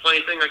 Connecticut. It's a funny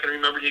thing, I can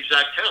remember the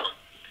exact town.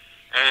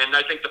 And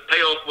I think the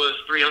payoff was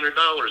 $300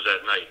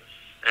 that night.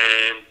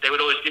 And they would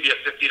always give you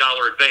a $50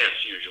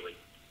 advance usually.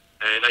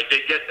 And I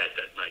did get that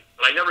night.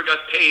 But I never got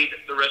paid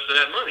the rest of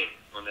that money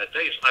on that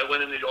day. So I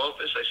went into the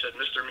office, I said,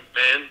 Mr.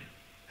 McMahon,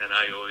 and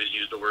I always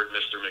use the word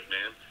Mr.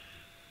 McMahon.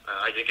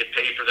 I did get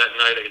paid for that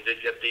night. I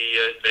did get the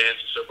advance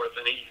and so forth.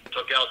 And he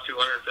took out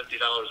 $250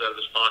 out of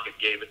his pocket,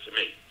 gave it to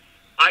me.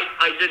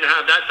 I didn't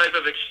have that type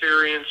of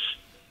experience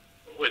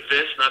with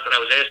Vince, not that I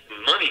was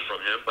asking money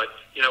from him, but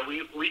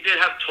we did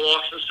have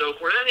talks and so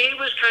forth, and he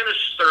was kind of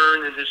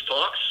stern in his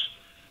talks.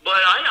 But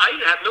I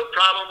have no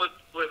problem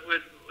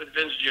with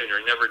Vince Jr.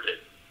 I never did.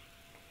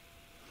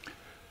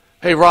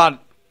 Hey, Ron,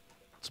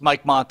 it's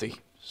Mike Monty.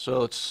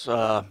 So it's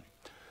okay.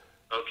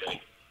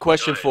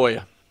 Question for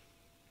you: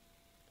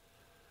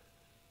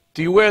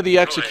 do you wear the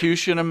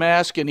executioner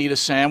mask and eat a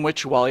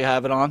sandwich while you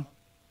have it on?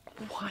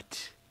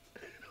 What?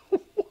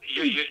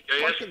 You're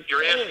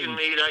asking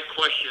me that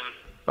question.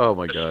 Oh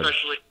my God!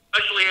 Especially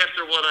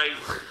after what I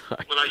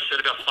said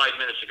about 5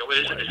 minutes ago.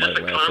 Is this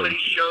a comedy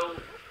show?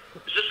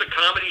 Is this a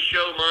comedy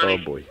show, Monty?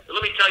 Oh boy!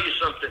 Let me tell you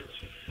something.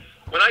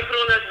 When I put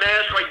on that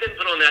mask, or I didn't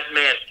put on that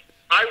mask,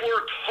 I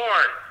worked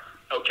hard.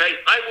 Okay,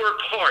 I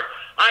worked hard.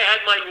 I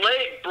had my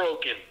leg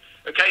broken.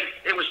 Okay,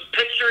 it was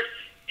pictured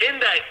in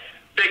that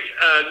big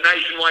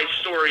nationwide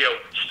story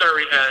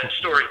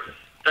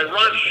that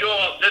Ron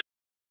Shaw.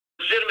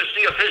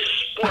 Legitimacy of his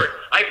sport.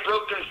 I've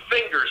broken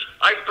fingers.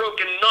 I've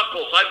broken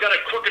knuckles. I've got a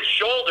crooked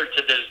shoulder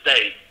to this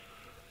day.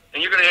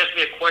 And you're going to ask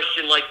me a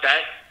question like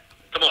that?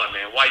 Come on,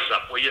 man. Wise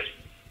up, will you?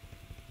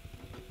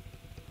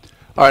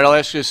 All right, I'll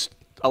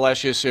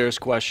ask you a serious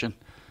question.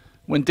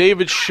 When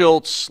David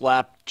Schultz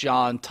slapped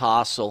John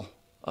Stossel,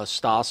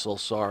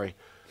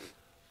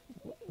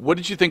 what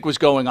did you think was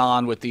going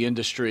on with the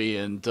industry,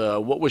 and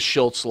what was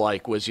Schultz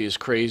like? Was he as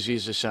crazy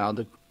as it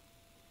sounded?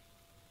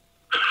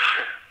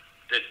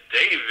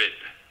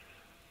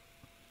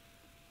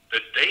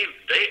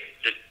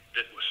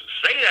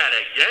 Say that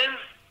again?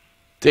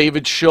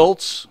 David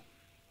Schultz?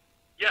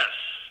 Yes.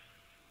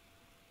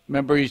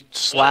 Remember he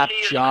slapped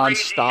John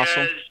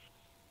Stossel?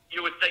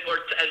 You would think, or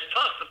as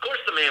tough. Of course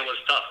the man was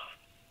tough.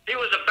 He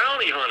was a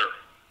bounty hunter.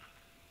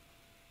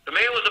 The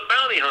man was a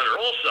bounty hunter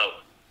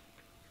also.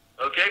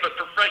 Okay, but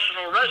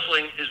professional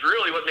wrestling is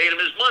really what made him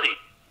his money.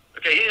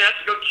 Okay, he didn't have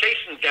to go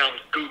chasing down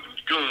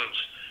goons.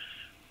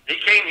 He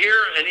came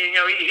here and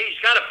he's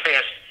got a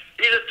past.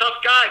 He's a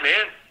tough guy,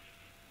 man.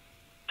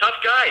 Tough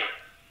guy.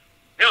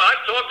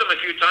 I've talked to him a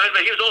few times,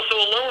 but he was also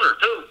a loner,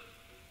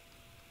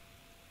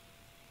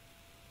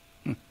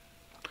 too.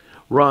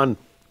 Ron,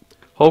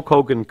 Hulk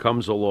Hogan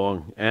comes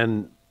along,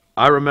 and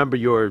I remember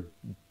your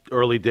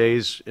early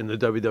days in the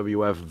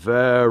WWF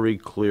very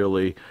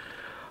clearly.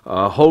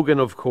 Hogan,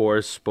 of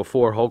course,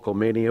 before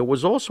Hulkamania,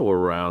 was also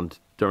around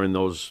during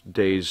those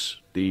days,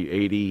 the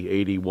 80,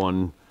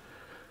 81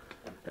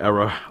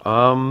 era.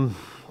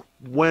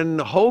 When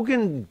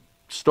Hogan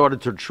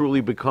started to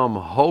truly become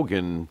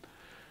Hogan,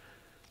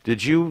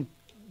 did you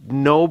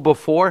know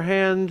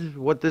beforehand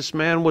what this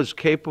man was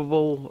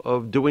capable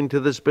of doing to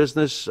this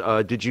business?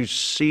 Did you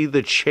see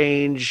the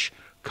change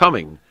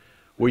coming?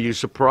 Were you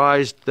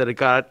surprised that it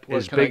got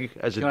as big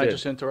as it did? Can I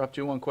just interrupt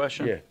you one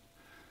question? Yeah.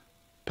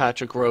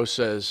 Patrick Rose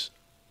says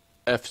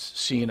F.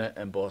 Cena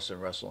and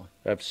Boston Wrestling.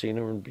 F.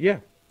 Cena, and yeah.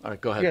 All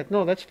right, go ahead. Yeah,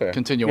 no, that's fair.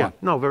 Continue on.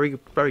 No, very,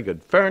 very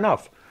good. Fair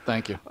enough.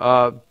 Thank you.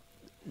 Ron,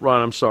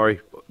 I'm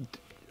sorry.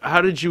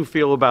 How did you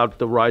feel about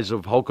the rise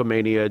of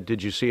Hulkamania?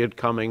 Did you see it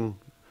coming?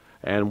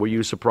 And were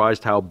you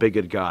surprised how big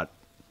it got?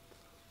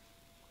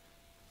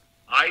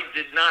 I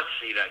did not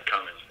see that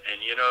coming.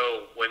 And you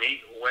know, when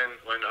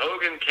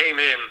Hogan came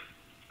in,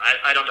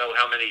 I don't know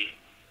how many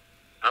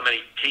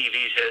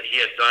TVs he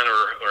had done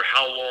or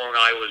how long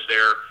I was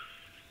there,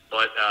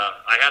 but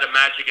I had a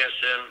match against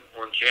him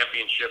on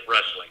Championship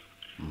Wrestling.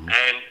 Mm-hmm.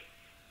 And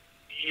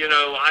you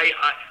know, I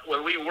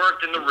when we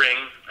worked in the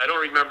ring, I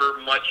don't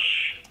remember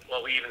much what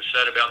we even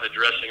said about the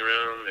dressing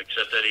room,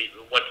 except that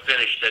what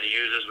finish that he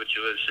uses, which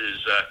was his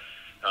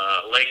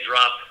leg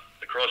drop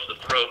across the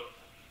throat.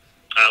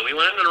 We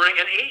went into the ring,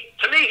 and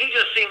to me, he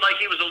just seemed like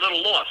he was a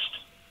little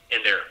lost in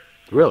there.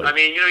 Really? I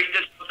mean, you know, he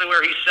did something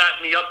where he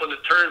sat me up on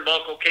the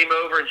turnbuckle, came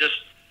over, and just,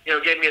 you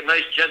know, gave me a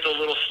nice, gentle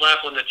little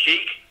slap on the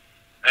cheek.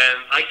 And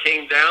I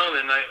came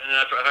down, and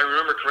if I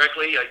remember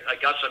correctly, I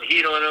got some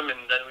heat on him,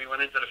 and then we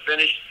went into the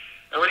finish.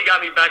 And when he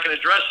got me back in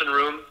the dressing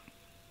room,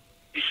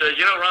 he says,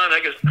 "You know, Ron,"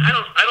 I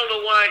don't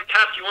know why I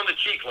tapped you on the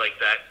cheek like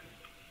that.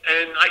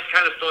 And I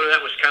kind of thought that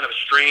was kind of a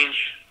strange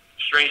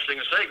thing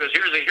to say, because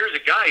here's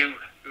a guy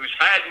who's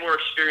had more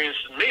experience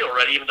than me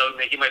already, even though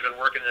he might have been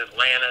working in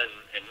Atlanta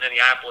and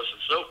Minneapolis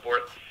and so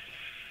forth.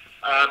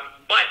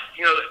 But,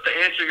 you know, to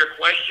answer your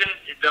question,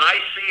 did I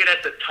see it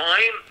at the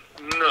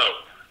time? No.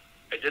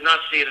 I did not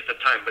see it at the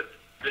time. But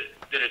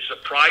did it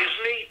surprise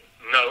me?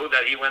 No,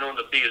 that he went on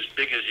to be as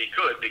big as he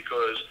could,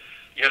 because,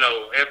 you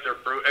know, after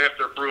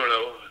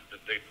Bruno,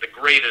 the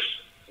greatest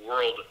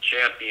world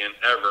champion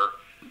ever,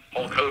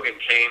 Hulk Hogan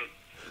came,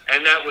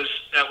 and that was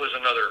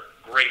another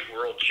great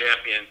world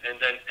champion. And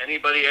then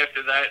anybody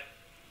after that,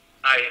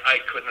 I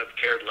couldn't have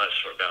cared less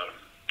about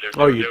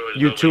him.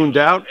 You tuned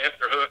out?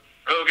 After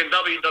Hogan,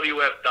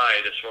 WWF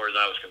died as far as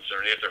I was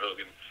concerned, after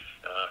Hogan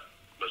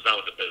was done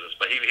with the business.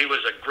 But he was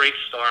a great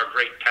star,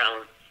 great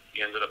talent.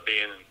 He ended up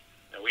being,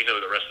 and we know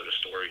the rest of the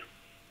story.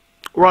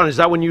 Ron, is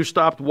that when you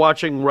stopped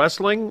watching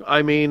wrestling?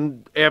 I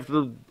mean,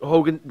 after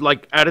Hogan,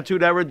 like,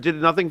 Attitude Era did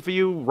nothing for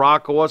you?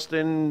 Rock,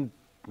 Austin,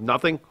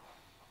 nothing?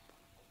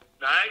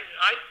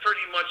 I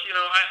pretty much, you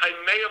know, I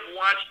may have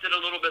watched it a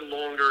little bit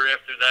longer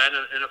after that,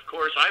 and of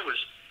course I was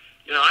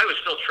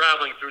still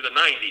traveling through the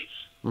 90s.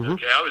 Mm-hmm.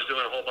 Okay, I was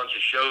doing a whole bunch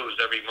of shows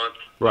every month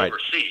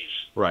overseas.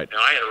 Right.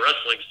 Now, I had a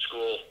wrestling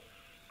school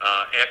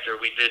after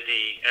we did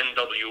the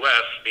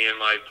NWF. Me and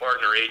my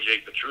partner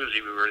AJ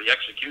Petruzzi, we were the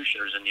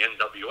executioners in the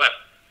NWF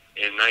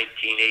in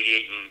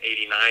 1988 and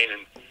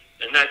 89,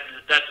 and that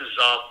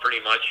dissolved pretty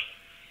much.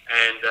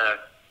 And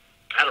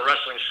had a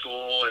wrestling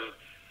school, and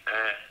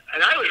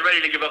I was ready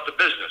to give up the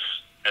business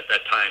at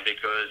that time,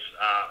 because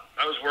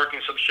I was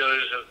working some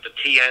shows at the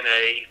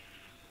TNA,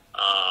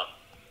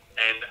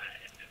 and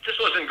this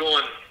wasn't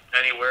going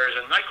anywhere.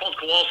 And I called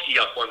Kowalski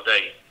up one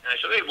day, and I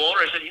said, "Hey,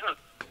 Walter," I said, "You know,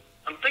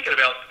 I'm thinking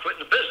about quitting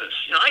the business."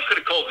 You know, I could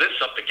have called Vince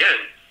up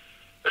again,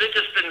 but it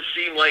just didn't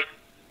seem like,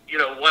 you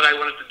know, what I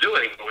wanted to do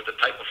anymore, with the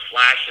type of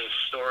flash and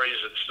stories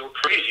and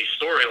crazy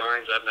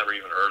storylines I've never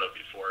even heard of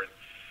before. And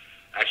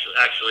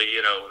actually,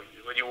 you know,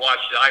 when you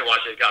watched it, I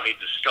watched it, it got me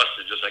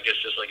disgusted, just like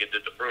it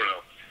did to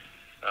Bruno.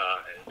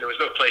 There was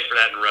no place for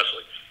that in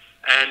wrestling.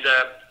 And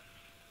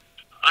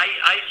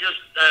I just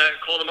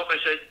called him up and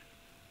I said,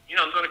 "You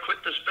know, I'm going to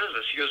quit this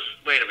business." He goes,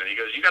 "Wait a minute." He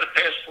goes, "You got a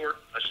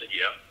passport?" I said,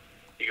 "Yeah."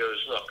 He goes,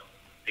 "Look,"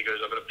 he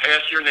goes, "I'm going to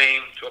pass your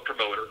name to a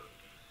promoter.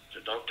 So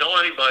don't tell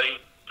anybody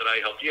that I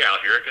helped you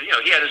out here." Because, you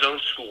know, he had his own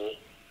school.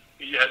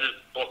 He had his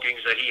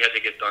bookings that he had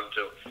to get done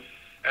too.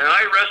 And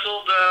I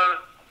wrestled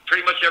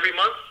pretty much every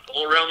month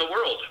all around the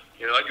world.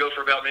 You know, I'd go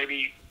for about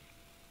maybe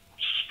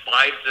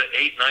 5 to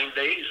 8, 9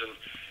 days. And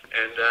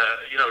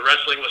you know,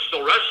 wrestling was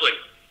still wrestling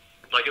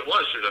like it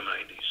was through the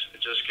 90s.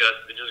 It just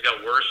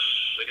got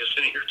worse, I guess,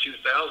 in the year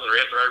 2000, or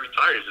after I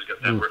retired, it just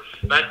got that worse.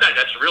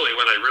 That's really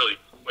when I really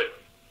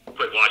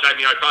quit watching. I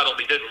mean, I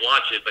probably didn't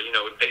watch it, but, you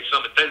know, it paid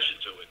some attention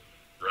to it,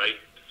 right?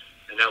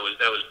 And that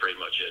was pretty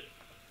much it.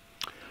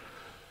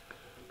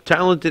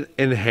 Talent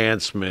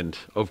enhancement,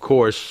 of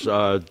course,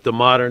 the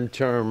modern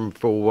term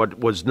for what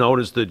was known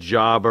as the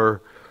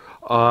jobber.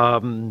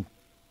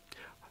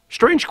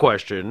 Strange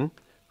question.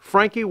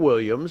 Frankie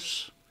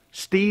Williams,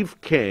 Steve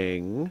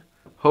King,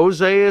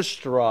 Jose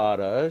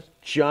Estrada,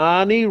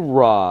 Johnny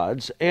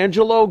Rods,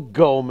 Angelo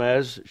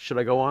Gomez. Should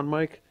I go on,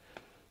 Mike?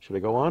 Should I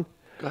go on?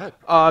 Go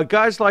ahead.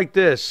 Guys like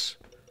this,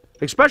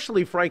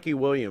 Especially Frankie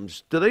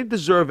Williams. Do they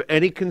deserve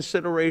any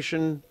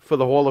consideration for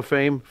the Hall of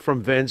Fame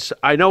from Vince?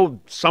 I know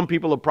some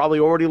people are probably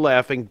already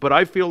laughing, but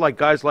I feel like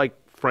guys like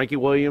Frankie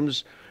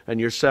Williams and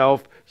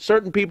yourself,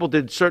 certain people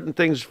did certain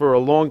things for a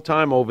long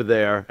time over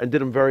there and did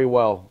them very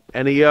well.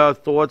 Any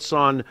thoughts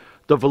on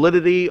the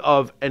validity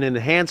of an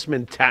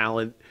enhancement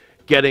talent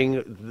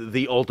getting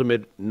the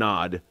ultimate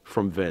nod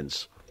from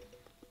Vince?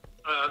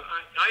 I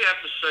have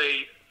to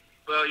say,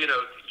 well, you know,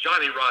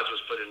 Johnny Rodz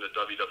was put in the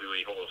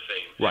WWE Hall of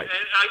Fame. Right.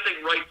 And I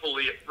think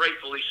rightfully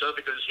so,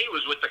 because he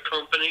was with the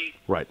company.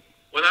 Right.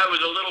 When I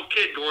was a little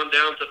kid going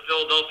down to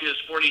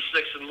Philadelphia's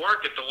 46th and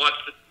Market to watch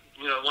the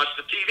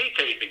TV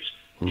tapings,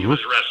 he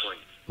was wrestling.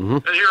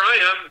 And here I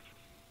am,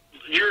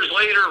 years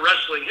later,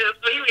 wrestling him.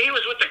 He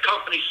was with the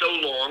company so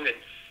long,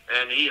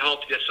 and he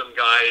helped get some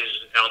guys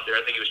out there.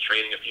 I think he was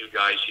training a few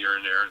guys here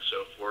and there and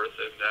so forth.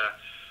 And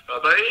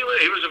but he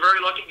was a very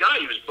lucky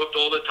guy. He was booked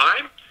all the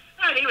time,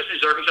 and he was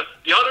deserving. So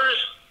the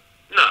others,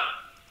 no,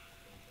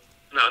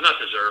 not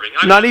deserving.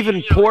 Not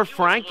even poor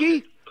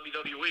Frankie?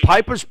 WWE,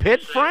 Piper's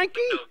Pit Frankie?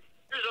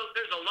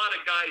 There's a lot of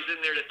guys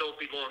in there that don't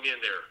belong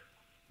in there.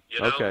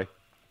 You know?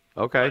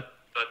 Okay.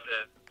 But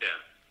yeah.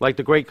 Like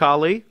the great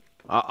Khali?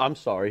 I'm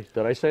sorry.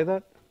 Did I say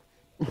that?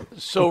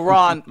 So,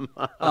 Ron,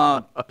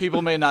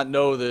 people may not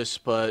know this,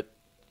 but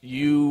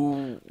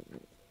you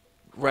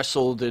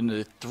wrestled in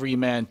a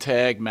three-man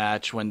tag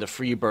match when the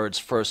Freebirds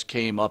first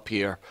came up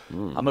here.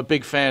 I'm a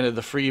big fan of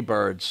the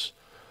Freebirds.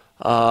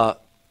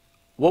 What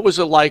was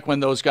it like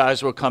when those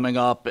guys were coming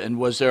up, and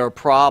was there a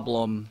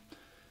problem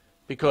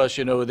because,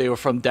 you know, they were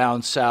from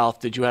down south?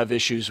 Did you have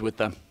issues with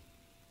them?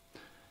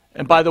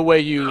 And by the way,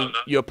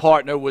 your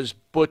partner was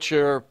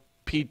Butcher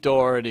Pete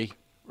Doherty,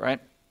 right?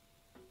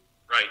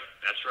 Right,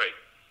 that's right.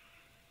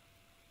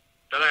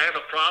 Did I have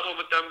a problem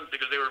with them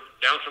because they were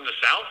down from the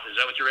south? Is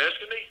that what you're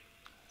asking me?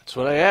 That's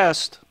what I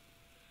asked.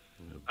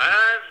 No,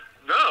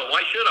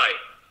 why should I?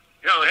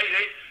 You know, hey,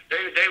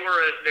 they were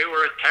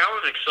a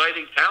talent,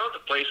 exciting talent. The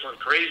place went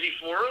crazy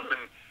for them,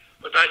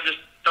 but I just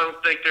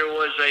don't think there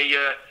was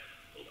a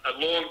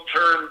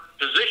long-term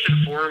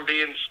position for them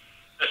being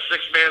a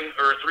six-man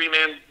or a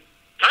three-man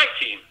tag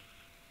team.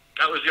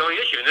 That was the only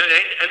issue, and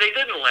they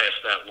didn't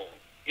last that long.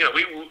 You know,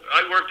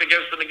 I worked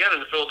against them again in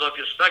the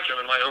Philadelphia Spectrum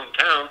in my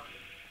hometown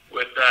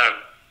with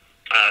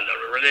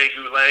Rene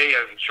Goulet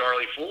and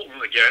Charlie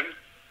Fulton again,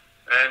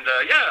 and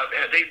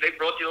they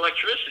brought the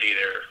electricity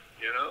there.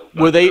 You know,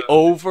 were they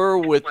over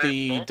with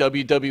the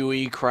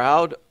WWE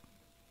crowd?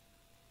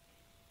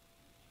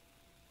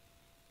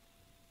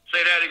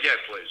 Say that again,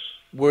 please.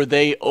 Were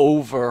they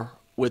over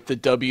with the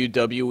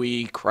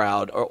WWE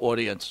crowd or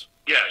audience?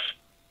 Yes.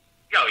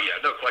 Oh, yeah,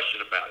 no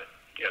question about it.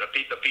 Yeah,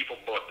 the people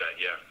bought that,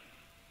 yeah.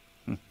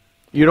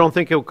 You don't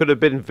think it could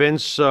have been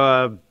Vince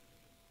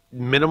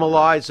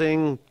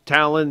minimalizing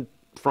talent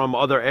from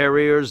other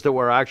areas that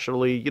were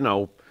actually, you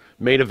know,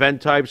 main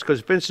event types?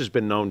 Because Vince has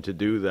been known to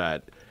do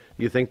that.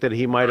 You think that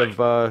he might have,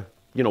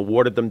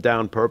 watered them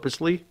down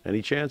purposely?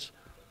 Any chance?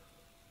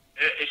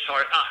 It's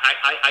hard.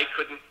 I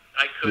couldn't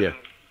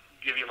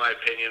give you my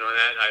opinion on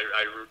that.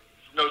 I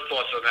no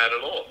thoughts on that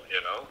at all.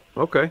 You know.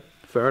 Okay,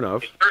 fair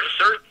enough.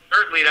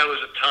 Certainly, that was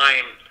a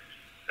time.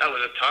 That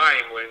was a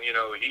time when he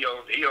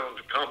owned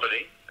the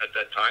company at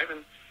that time,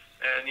 and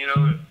you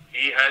know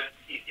he had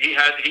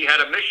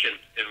a mission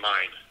in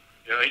mind.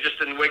 You know, he just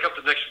didn't wake up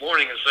the next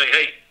morning and say,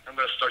 "Hey, I'm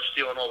going to start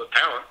stealing all the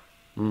talent."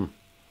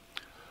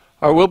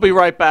 All right, we'll be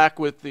right back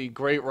with the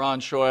great Ron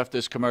Shaw after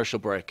this commercial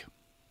break.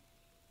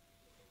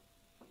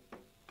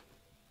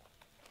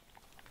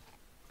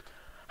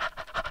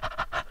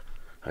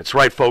 That's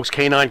right, folks.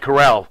 Canine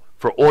Corral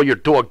for all your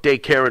dog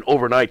daycare and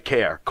overnight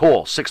care.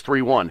 Call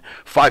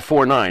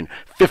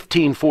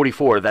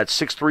 631-549-1544. That's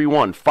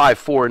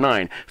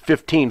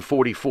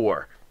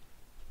 631-549-1544.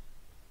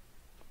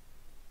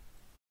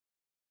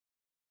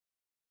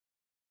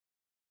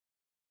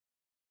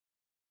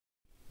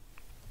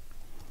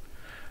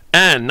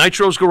 And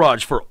Nitro's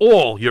Garage for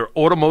all your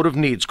automotive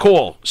needs.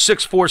 Call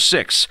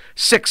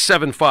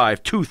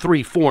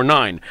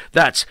 646-675-2349.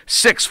 That's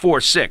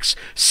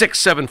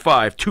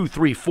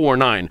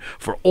 646-675-2349.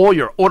 For all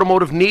your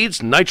automotive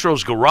needs,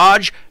 Nitro's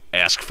Garage.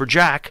 Ask for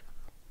Jack.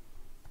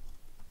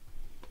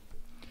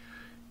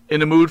 In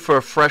the mood for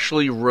a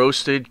freshly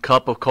roasted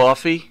cup of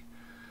coffee?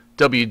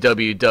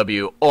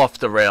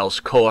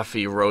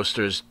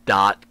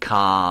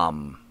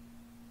 www.offtherailscoffeeroasters.com.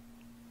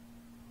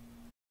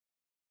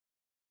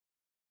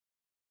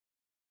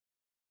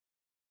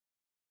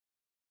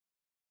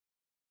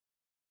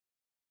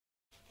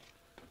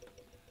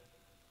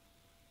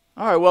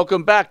 All right,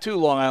 welcome back to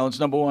Long Island's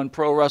 #1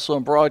 pro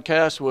wrestling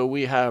broadcast, where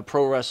we have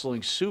pro wrestling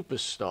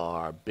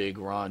superstar Big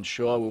Ron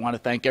Shaw. We want to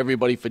thank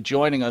everybody for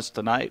joining us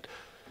tonight.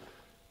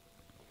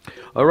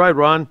 All right,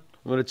 Ron,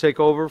 I'm going to take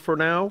over for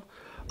now.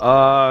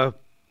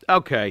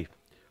 Okay.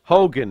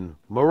 Hogan,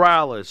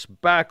 Morales,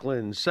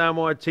 Backlund,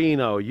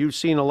 Sammartino. You've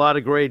seen a lot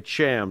of great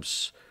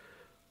champs.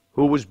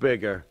 Who was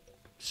bigger,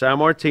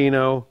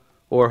 Sammartino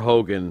or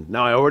Hogan?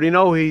 Now, I already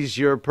know he's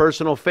your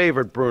personal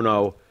favorite,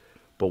 Bruno,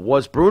 but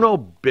was Bruno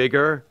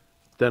bigger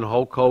than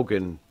Hulk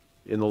Hogan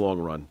in the long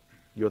run.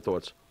 Your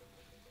thoughts?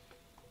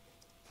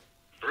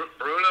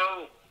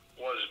 Bruno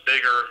was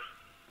bigger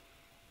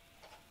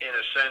in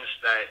a sense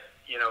that,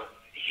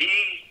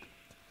 he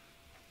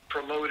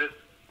promoted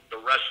the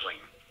wrestling.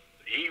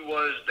 He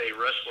was the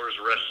wrestler's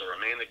wrestler, a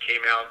man that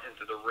came out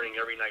into the ring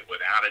every night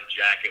without a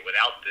jacket,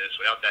 without this,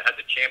 without that, had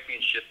the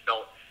championship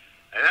belt.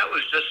 And that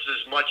was just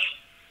as much,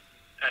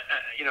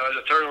 as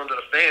a turn on to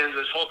the fans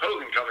as Hulk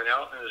Hogan coming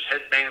out and his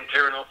headband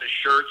tearing off his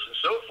shirts and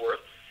so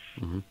forth.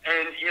 Mm-hmm.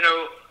 And,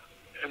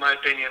 in my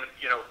opinion,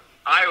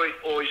 I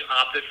always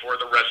opted for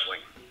the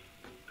wrestling.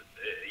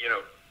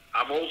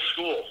 I'm old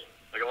school,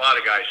 like a lot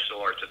of guys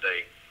still are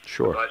today.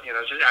 Sure. But,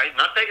 I'm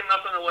not taking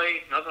nothing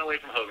away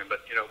from Hogan.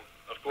 But,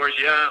 of course,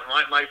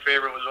 my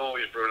favorite was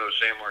always Bruno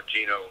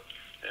Sammartino.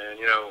 And,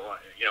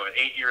 at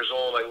 8 years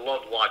old, I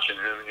loved watching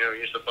him.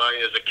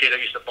 As a kid, I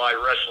used to buy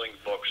wrestling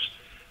books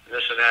and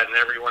this and that, and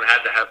everyone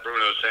had to have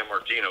Bruno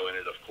Sammartino in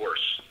it, of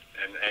course.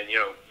 And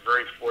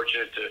very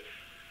fortunate to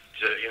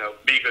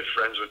be good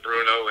friends with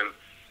Bruno.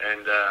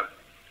 And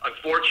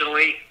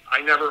unfortunately,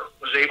 I never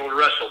was able to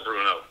wrestle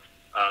Bruno.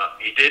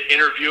 He did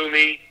interview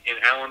me in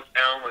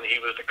Allentown when he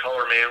was the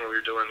color man when we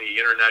were doing the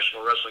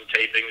international wrestling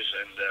tapings,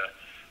 and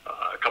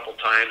a couple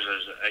times,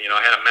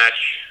 I had a match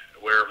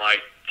where my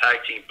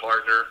tag team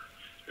partner,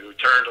 who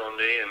turned on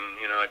me,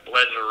 and I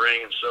bled in the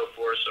ring and so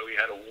forth. So we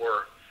had a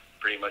war,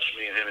 pretty much,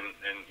 me and him,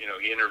 and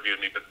he interviewed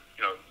me.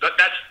 But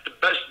that's the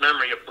best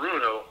memory of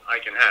Bruno I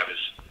can have is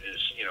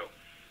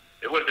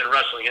it would have been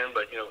wrestling him,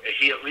 but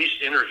he at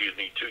least interviewed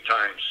me 2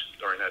 times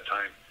during that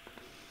time.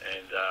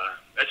 And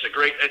it's a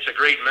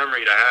great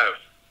memory to have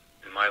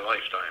in my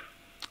lifetime.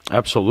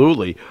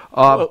 Absolutely.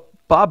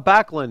 Bob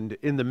Backlund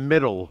in the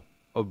middle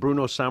of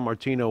Bruno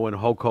Sammartino and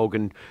Hulk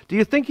Hogan. Do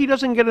you think he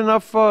doesn't get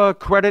enough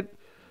credit,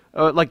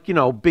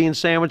 being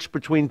sandwiched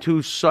between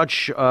 2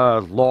 such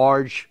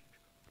large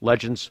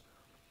legends?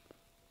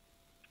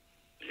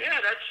 Yeah,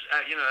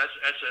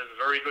 that's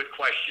a very good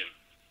question.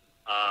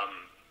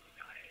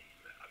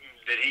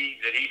 Did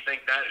he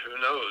think that? Who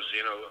knows?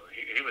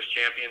 He was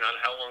champion.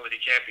 How long was he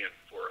champion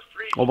for?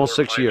 3, almost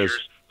 4, 6 5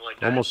 years. Like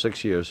that. Almost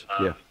 6 years.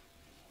 Yeah.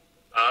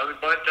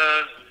 But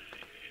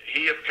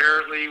he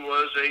apparently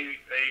was a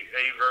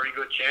very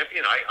good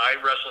champion. I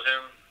wrestled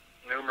him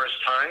numerous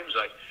times.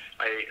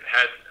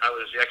 I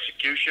was the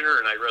executioner,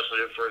 and I wrestled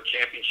him for a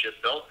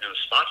championship belt in a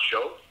spot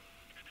show.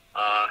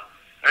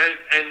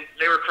 And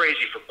they were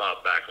crazy for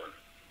Bob Backlund,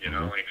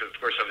 because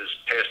of course of his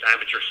past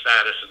amateur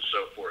status and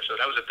so forth. So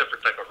that was a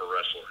different type of a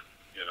wrestler,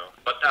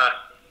 But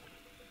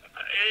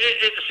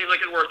it seemed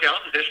like it worked out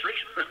in history.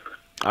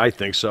 I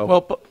think so.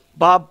 Well,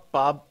 Bob,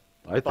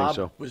 I think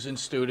so. Was in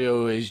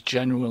studio. He's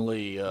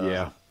genuinely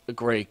a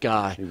great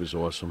guy. He was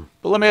awesome.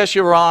 But let me ask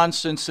you, Ron,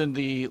 since in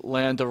the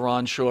land of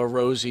Ron Shaw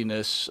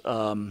rosiness,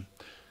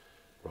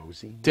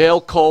 Rosie?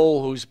 Dale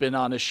Cole, who's been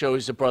on the show,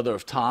 he's the brother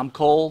of Tom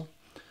Cole,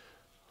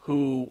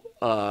 who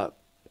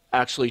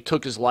actually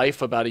took his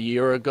life about a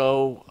year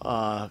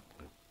ago,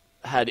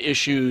 had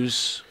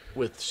issues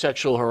with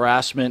sexual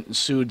harassment and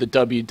sued the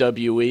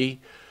WWE.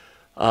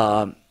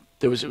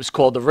 It was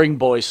called the Ring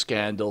Boy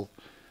Scandal.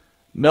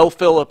 Mel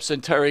Phillips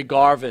and Terry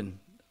Garvin.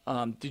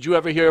 Did you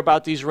ever hear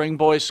about these Ring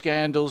Boy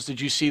scandals? Did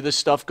you see this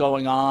stuff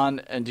going on?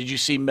 And did you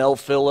see Mel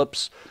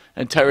Phillips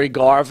and Terry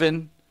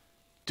Garvin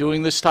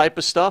doing this type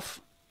of stuff?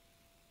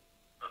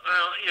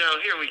 Well,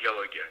 here we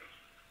go again.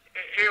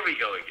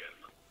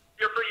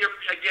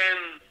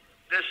 Again,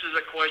 this is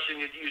a question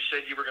that you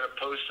said you were going to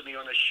pose to me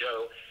on the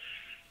show,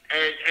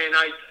 and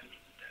I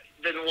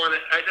didn't want to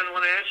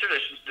answer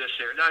this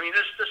here. I mean,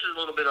 this is a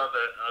little bit of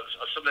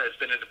something that's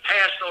been in the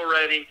past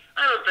already.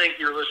 I don't think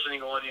your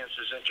listening audience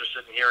is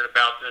interested in hearing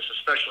about this,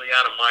 especially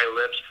out of my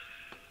lips.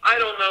 I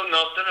don't know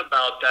nothing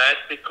about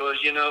that because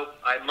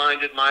I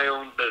minded my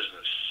own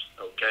business.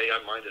 Okay,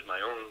 I minded my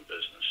own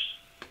business.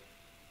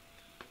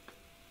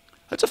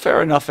 That's a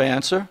fair enough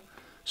answer.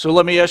 So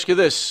let me ask you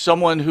this.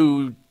 Someone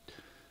who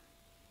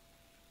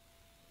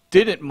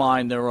didn't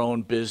mind their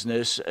own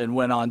business and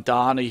went on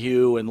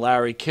Donahue and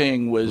Larry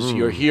King was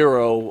your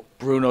hero,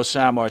 Bruno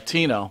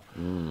Sammartino,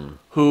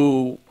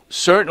 who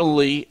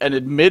certainly and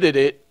admitted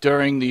it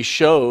during these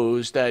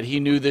shows that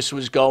he knew this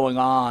was going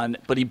on,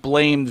 but he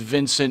blamed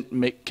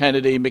Vincent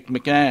Kennedy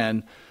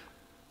McMahon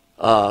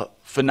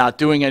for not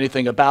doing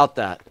anything about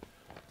that.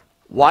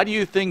 Why do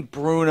you think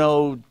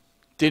Bruno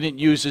didn't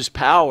use his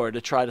power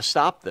to try to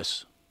stop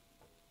this?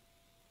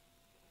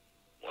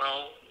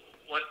 Well,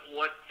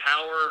 what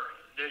power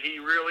did he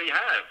really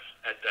have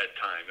at that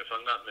time? If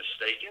I'm not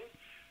mistaken,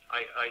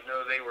 I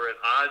know they were at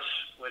odds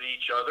with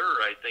each other.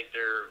 I think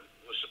there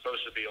was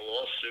supposed to be a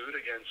lawsuit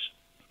against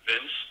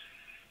Vince,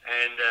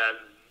 and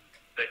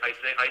I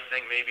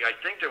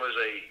think there was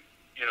a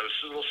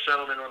little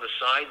settlement on the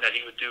side that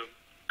he would do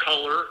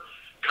color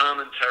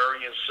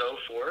commentary and so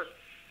forth.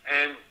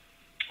 And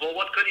well,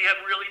 what could he have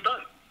really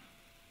done?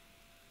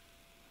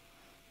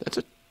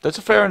 That's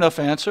a fair enough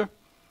answer.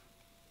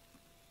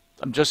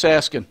 I'm just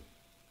asking.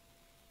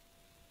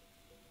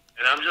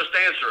 And I'm just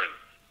answering.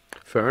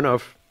 Fair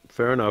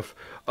enough.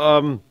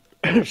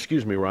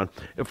 Excuse me, Ron.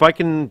 If I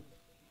can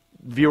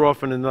veer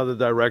off in another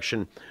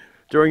direction.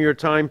 During your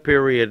time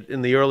period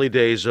in the early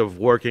days of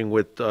working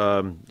with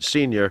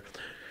Senior,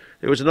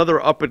 there was another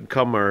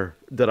up-and-comer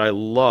that I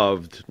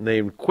loved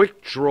named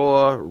Quick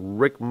Draw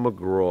Rick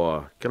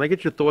McGraw. Can I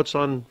get your thoughts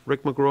on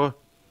Rick McGraw?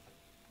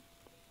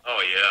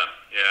 Oh, yeah.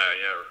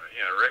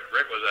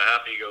 Rick was a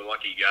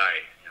happy-go-lucky guy.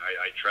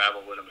 I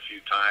traveled with him a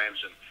few times,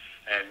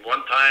 and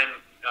one time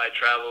I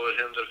traveled with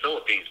him to the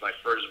Philippines, my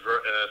first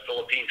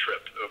Philippine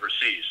trip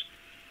overseas.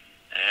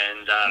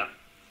 And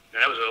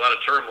that was a lot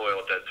of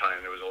turmoil at that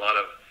time. There was a lot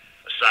of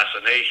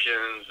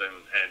assassinations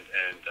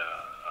and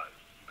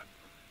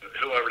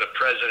whoever the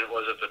president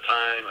was at the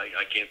time,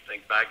 I can't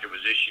think back. There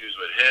was issues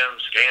with him,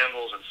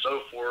 scandals and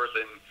so forth.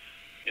 And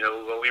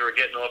when we were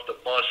getting off the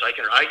bus, I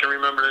can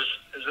remember this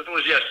as if it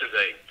was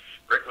yesterday.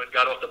 Rick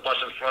got off the bus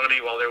in front of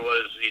me while there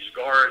was these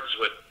guards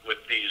with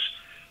these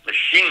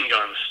machine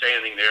guns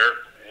standing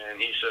there,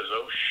 and he says,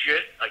 "Oh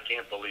shit, I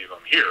can't believe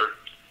I'm here."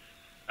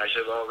 I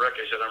said, "Well,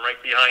 Rick," I said, "I'm right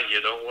behind you.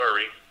 Don't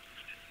worry."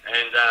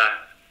 And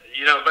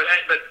but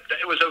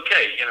it was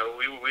okay.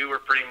 We were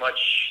pretty much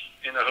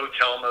in the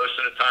hotel most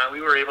of the time. We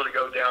were able to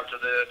go down to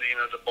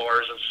the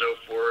bars and so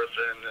forth,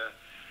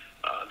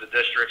 and the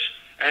districts.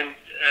 And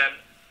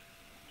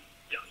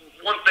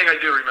one thing I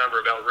do remember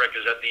about Rick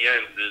is at the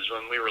end is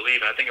when we were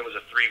leaving. I think it was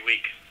a three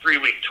week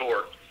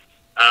tour.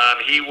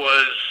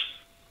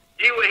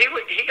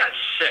 He got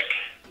sick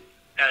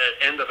at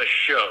the end of a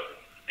show,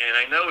 and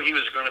I know he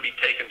was going to be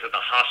taken to the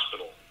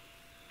hospital.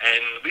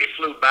 And we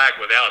flew back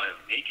without him.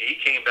 He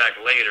came back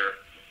later,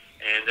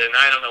 and then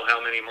I don't know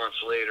how many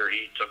months later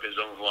he took his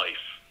own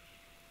life.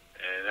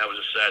 And that was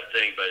a sad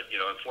thing, but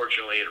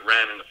unfortunately it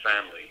ran in the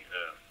family,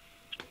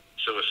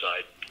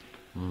 suicide.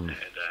 And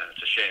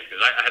it's a shame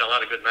because I had a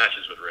lot of good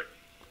matches with Rick.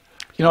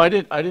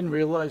 I didn't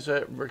realize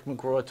that Rick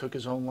McGraw took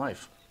his own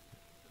life.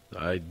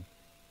 I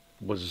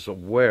was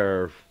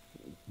aware,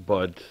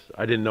 but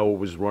I didn't know it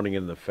was running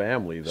in the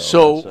family, though.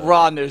 So,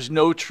 Ron, there's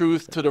no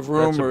truth to the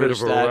rumors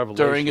that revelation.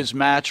 during his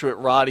match with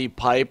Roddy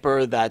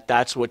Piper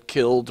that's what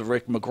killed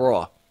Rick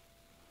McGraw.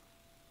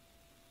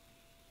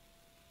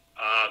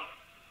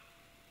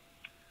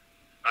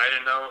 I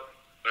didn't know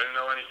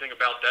anything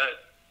about that.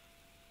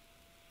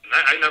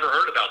 I never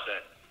heard about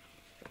that.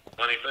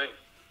 Funny thing.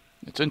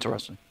 It's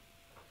interesting.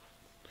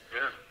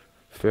 Yeah.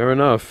 Fair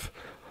enough.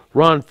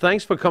 Ron,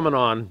 thanks for coming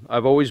on.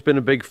 I've always been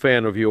a big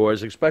fan of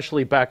yours,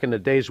 especially back in the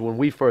days when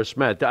we first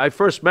met. I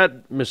first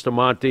met Mr.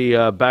 Monty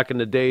back in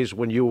the days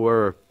when you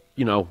were,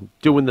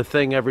 doing the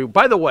thing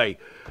By the way,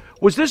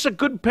 was this a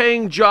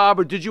good-paying job,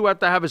 or did you have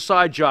to have a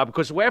side job?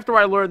 Because after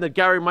I learned that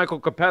Gary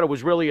Michael Capetta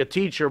was really a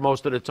teacher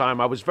most of the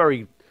time, I was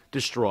very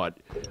distraught.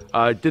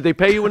 Did they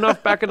pay you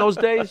enough back in those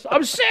days?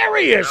 I'm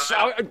serious.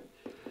 Well,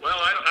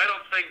 I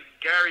don't think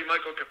Gary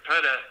Michael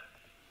Capetta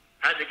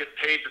had to get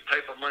paid the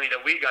type of money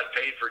that we got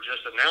paid for just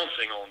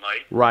announcing all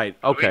night. Right,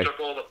 okay. We took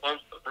all the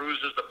bumps, the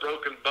bruises, the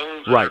broken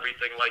bones, Right. and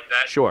everything like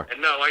that. Sure.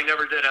 And no, I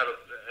never did have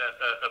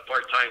a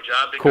part-time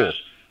job because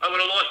I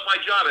would have lost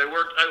my job.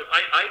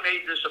 I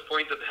made this a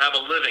point to have a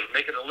living,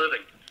 make it a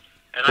living.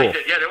 And I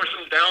did. Yeah, there were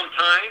some down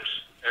times,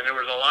 and there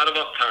was a lot of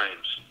up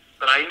times.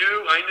 But I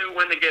knew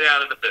when to get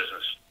out of the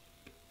business.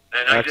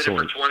 And I did it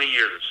for 20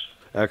 years.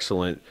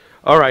 Excellent.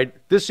 All right.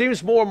 This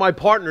seems more my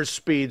partner's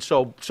speed,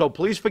 so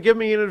please forgive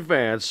me in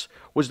advance.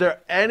 Was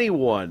there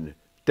anyone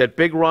that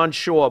Big Ron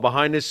Shaw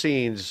behind the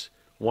scenes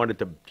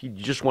he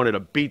just wanted to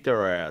beat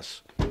their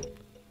ass?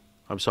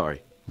 I'm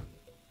sorry.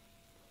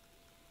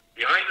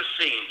 Behind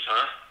the scenes,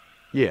 huh?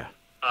 Yeah.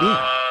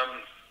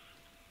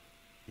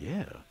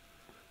 Yeah.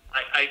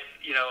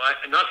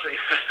 Nothing.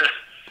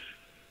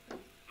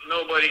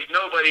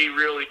 Nobody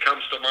really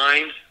comes to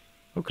mind.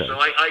 Okay. So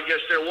I guess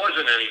there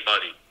wasn't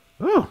anybody.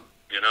 Oh.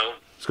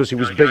 It's because he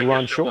was Big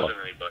Ron Shaw.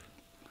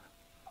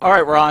 All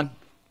right, Ron.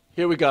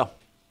 Here we go.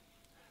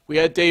 We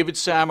had David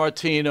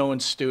Sammartino in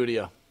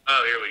studio.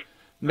 Oh, here we go.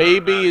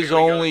 Maybe his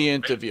only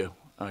interview.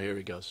 Oh, here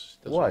he goes.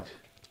 What?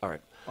 All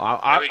right.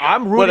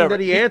 I'm rooting that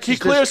he answers He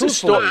clears this his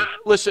story. truthfully.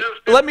 Listen,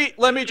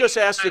 let me just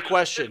ask the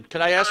question.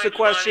 Can I ask the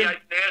question? I've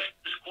asked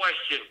this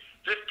question.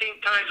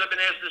 15 times I've been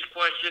asked this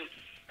question,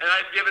 and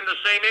I've given the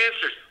same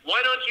answers.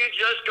 Why don't you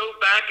just go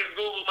back and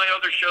Google my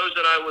other shows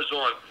that I was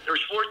on?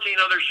 There's 14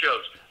 other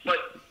shows. But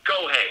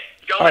go ahead.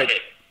 Go ahead.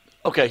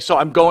 Okay, so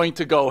I'm going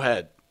to go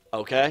ahead,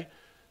 okay?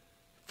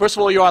 First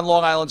of all, you're on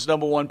Long Island's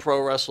 #1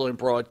 pro wrestling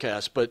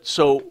broadcast. But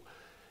so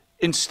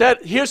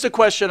instead, here's the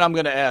question I'm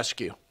going to ask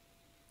you.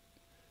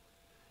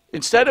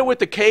 Instead of with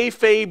the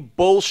kayfabe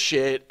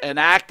bullshit and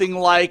acting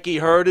like he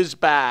hurt his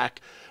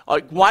back,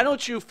 why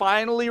don't you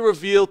finally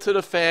reveal to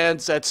the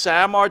fans that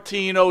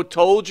Sammartino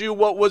told you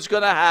what was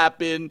going to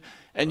happen,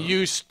 and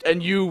you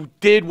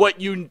did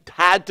what you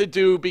had to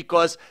do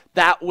because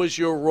that was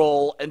your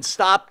role, and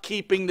stop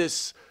keeping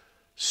this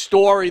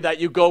story that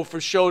you go from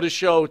show to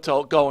show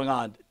going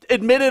on.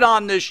 Admit it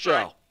on this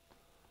show.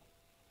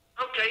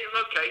 Okay.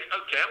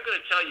 I'm going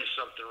to tell you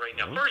something right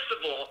now. First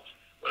of all,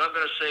 what I'm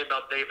going to say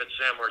about David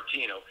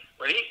Sammartino,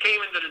 when he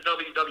came into the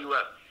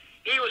WWF,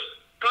 he was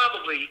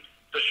probably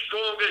the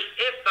strongest,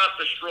 if not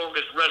the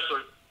strongest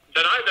wrestler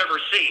that I've ever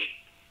seen.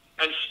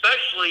 And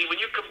especially when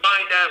you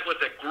combine that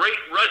with a great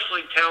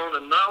wrestling talent,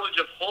 a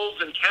knowledge of holds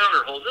and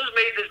counter holds.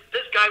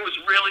 This guy was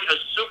really a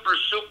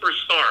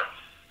superstar.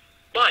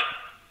 But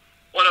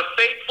on a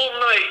fateful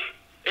night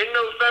in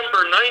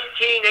November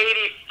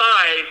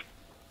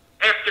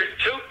 1985, after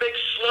two big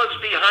slugs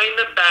behind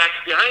the back,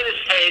 behind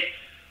his head,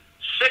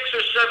 6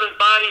 or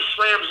 7 body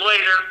slams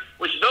later,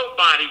 which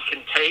nobody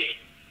can take,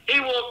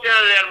 he walked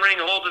out of that ring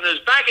holding his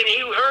back, and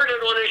he heard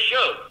it on his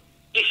show.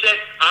 He said,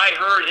 I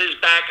heard his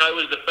back. I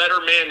was the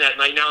better man that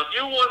night. Now, if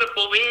you want to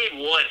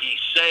believe what he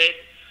said,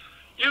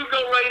 you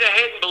go right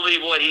ahead and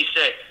believe what he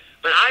said.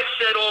 But I've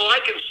said all I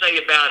can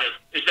say about it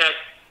is that,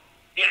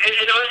 and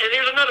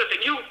here's another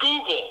thing. You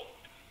Google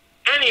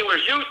anywhere,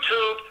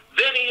 YouTube,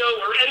 Vimeo,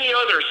 or any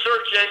other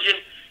search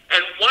engine,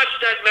 and watch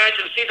that match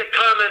and see the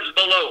comments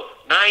below.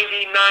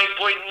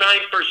 99.9%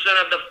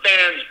 of the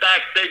fans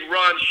back Big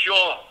Ron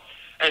Shaw.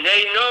 And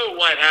they know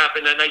what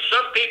happened. And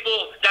some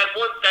people, that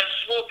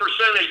small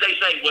percentage, they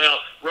say,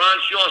 well, Ron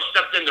Shaw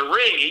stepped in the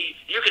ring.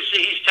 You can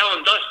see he's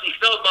telling Dusty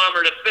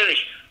Feldbomber to finish.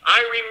 I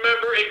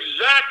remember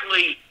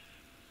exactly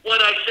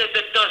what I said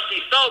to Dusty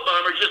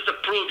Feldbomber, just to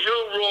prove you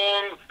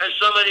wrong and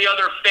some of the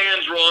other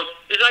fans wrong,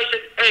 is I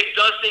said, hey,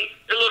 Dusty,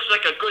 it looks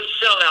like a good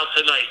sellout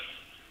tonight.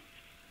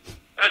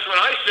 That's what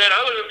I said.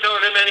 I wasn't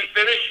telling him any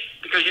finish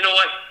because you know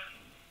what?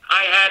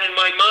 I had in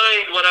my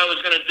mind what I was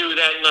going to do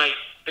that night.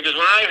 Because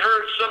when I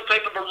heard some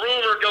type of a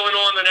rumor going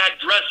on in that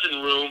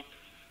dressing room,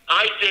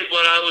 I did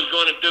what I was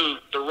going to do,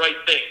 the right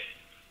thing.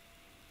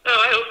 Now,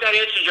 I hope that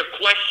answers your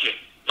question,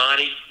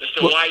 Monty,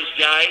 Mr. Wise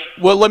Guy.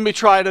 Well, let me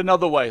try it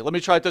another way. Let me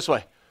try it this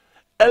way.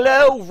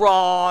 Hello,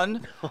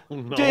 Ron. Oh,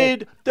 no.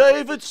 Did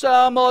David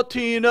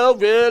Sammartino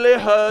really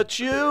hurt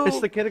you?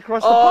 It's the kid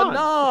across the pond. Or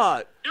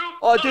not?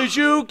 Or did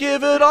you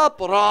give it up,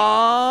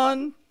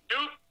 Ron?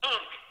 You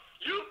punk.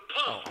 You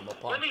punk. Oh, I'm a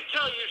punk. Let me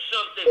tell you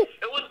something.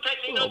 It wouldn't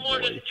take me no more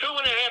than 2.5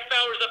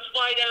 hours to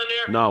fly down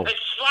there and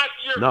slap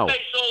your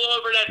face all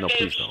over that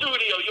damn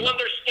studio. You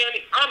understand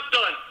it? I'm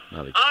done.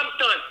 I'm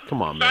done.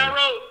 Come on, man.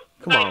 Farrow,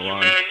 Come on, Ron.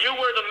 man. You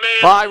were the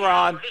man. Bye,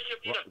 Ron. This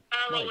should be the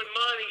Farrow and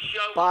Monty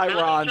show. Bye, and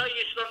Ron. Let me tell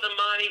you something,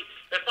 Monty.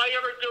 If I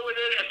ever do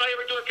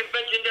a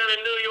convention down in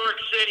New York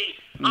City,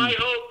 I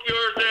hope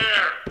you're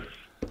there.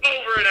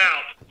 Over and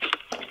out.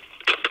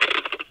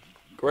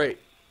 Great.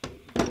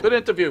 Good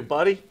interview,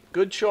 buddy.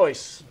 Good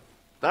choice.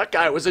 That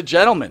guy was a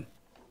gentleman.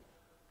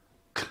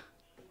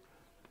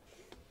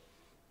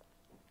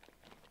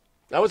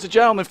 That was a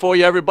gentleman for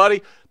you,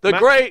 everybody. The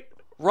great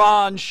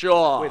Ron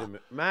Shaw. Wait a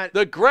minute, Matt.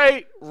 The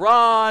great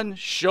Ron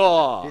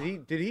Shaw.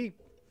 Did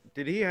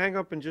he hang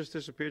up and just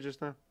disappear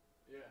just now?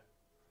 Yeah.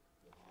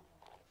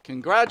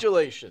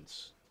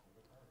 Congratulations.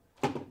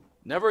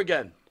 Never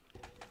again.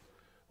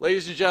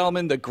 Ladies and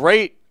gentlemen, the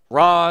great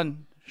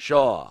Ron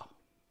Shaw.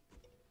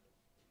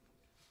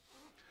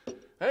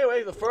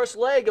 Anyway, the first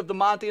leg of the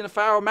Monty and the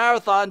Pharaoh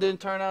Marathon didn't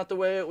turn out the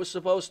way it was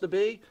supposed to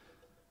be.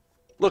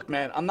 Look,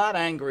 man, I'm not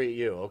angry at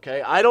you,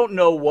 okay? I don't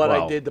know what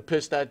I did to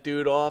piss that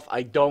dude off.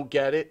 I don't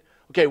get it.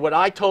 Okay, what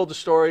I told the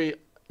story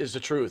is the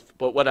truth,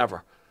 but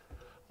whatever.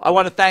 I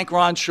want to thank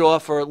Ron Shaw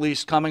for at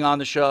least coming on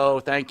the show.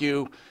 Thank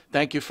you.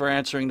 Thank you for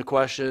answering the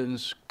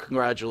questions.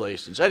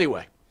 Congratulations.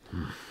 Anyway,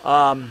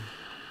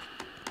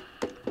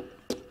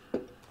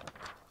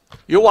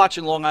 you're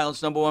watching Long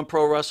Island's #1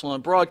 pro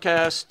wrestling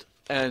broadcast,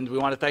 and we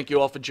want to thank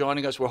you all for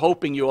joining us. We're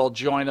hoping you all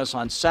join us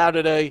on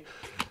Saturday,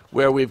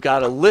 where we've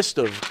got a list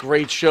of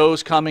great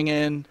shows coming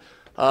in.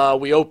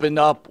 We opened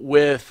up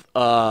with...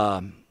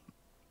 that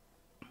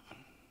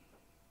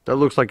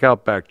looks like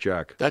Outback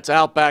Jack. That's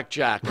Outback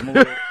Jack.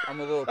 I'm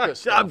a little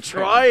pissed off. I'm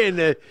trying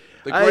to...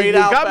 The great you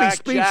Outback got me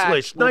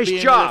speechless. Jack will Nice be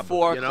in job. at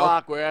 4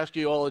 o'clock. We're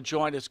asking you all to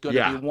join. It's going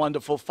to be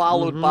wonderful.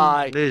 Followed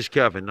by There's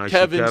Kevin. I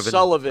Kevin see Kevin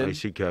Sullivan. I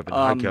see Kevin.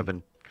 Hi,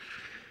 Kevin.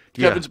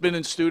 Kevin's been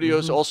in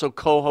studios, also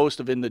co-host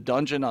of In the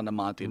Dungeon on the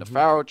Monty and the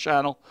Pharaoh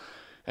channel.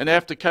 And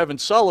after Kevin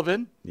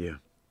Sullivan,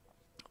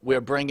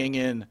 we're bringing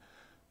in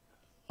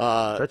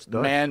That's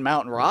Dutch. Man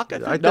Mountain Rock. I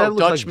think. That No, looks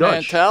Dutch like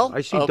Dutch. Mantel.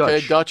 I see okay,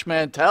 Dutch. Dutch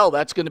Mantel.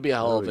 That's going to be a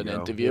hell of There an we go.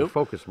 interview. Yeah,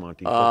 focus,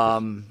 Monty.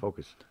 Focus.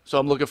 Focus. So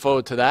I'm looking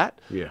forward to that.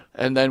 Yeah.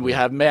 And then we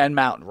have Man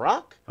Mountain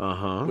Rock,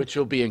 Uh-huh. which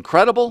will be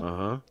incredible.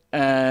 Uh-huh.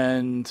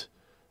 And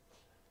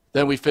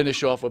then we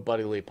finish off with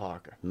Buddy Lee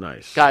Parker.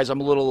 Nice. Guys, I'm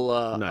a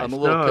little Nice. I'm a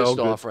little No, pissed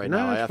good. off right No,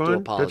 now. I that's have to fine.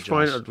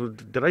 apologize. That's fine.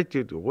 Did I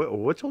do?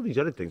 What's all these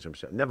other things I'm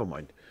saying? Never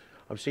mind.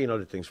 I'm seeing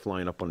other things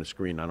flying up on the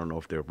screen. I don't know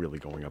if they're really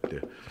going up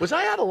there. Was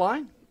I out of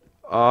line?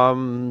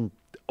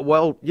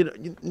 Well,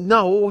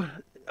 no.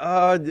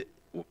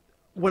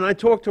 When I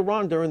talked to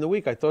Ron during the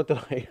week, I thought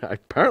that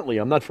apparently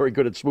I'm not very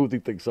good at smoothing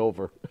things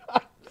over.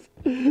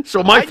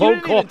 So my phone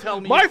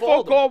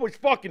call was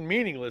fucking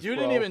meaningless. You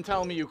bro. didn't even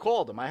tell me you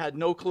called him. I had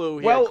no clue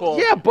he Well, had called.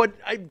 yeah, but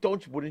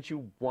wouldn't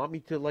you want me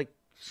to like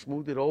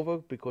smooth it over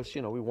because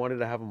we wanted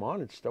to have him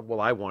on and stuff.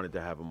 Well, I wanted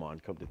to have him on.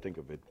 Come to think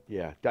of it,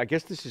 yeah. I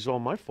guess this is all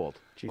my fault.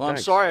 Gee, Well, I'm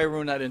thanks. sorry I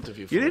ruined that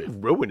interview for you. You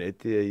didn't ruin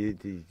it.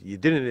 You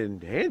didn't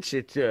enhance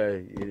it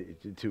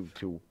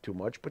too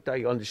much, but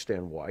I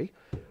understand why.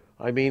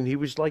 I mean, he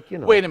was like,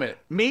 Wait a minute.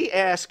 Me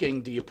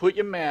asking, do you put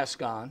your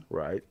mask on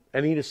Right.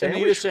 And eat a and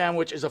sandwich? eat a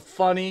sandwich is a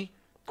funny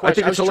I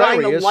question. think it's was trying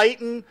to hilarious.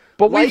 lighten.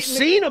 But we've lighten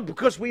seen him,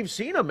 because we've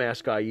seen a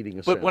mask guy eating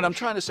a sandwich. But what I'm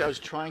trying to say, I was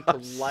trying to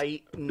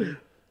lighten the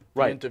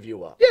Right.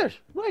 interview up. Yes,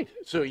 right.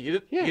 So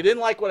you Yeah. didn't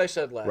like what I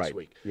said last Right.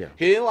 week. Yeah.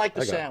 He didn't like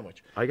the I got it.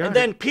 sandwich. I got and it.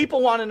 then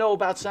people want to know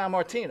about San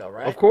Martino,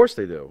 right? Of course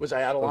they do. Was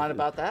I out of line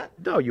about that?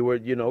 No, you were,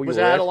 Was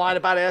I out of line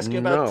about asking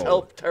about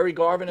No. Terry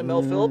Garvin and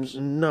Mel Phillips?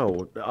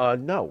 No,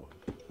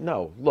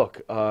 no.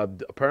 Look,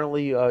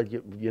 apparently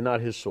you're not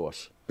his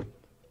source,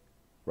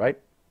 right?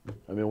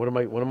 I mean, what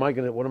am I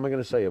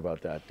gonna say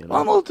about that? You know?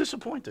 Well, I'm a little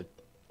disappointed.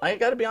 I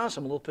got to be honest.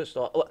 I'm a little pissed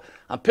off.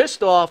 I'm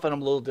pissed off, and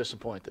I'm a little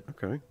disappointed.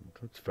 Okay,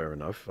 that's fair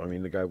enough. I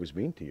mean, the guy was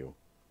mean to you.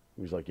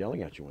 He was like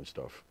yelling at you and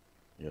stuff.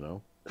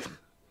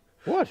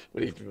 What?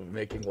 What are you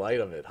making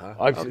light of it, huh?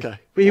 Okay.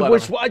 He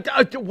was, what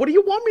do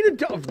you want me to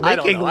do? I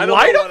don't Making know. I don't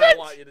light know of what I it?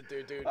 want you to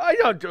do, dude. I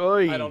don't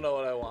know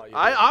what I want you to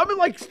do. I'm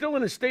like still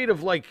in a state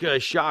of like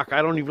shock.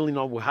 I don't even really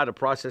know how to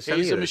process any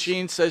He's of a this.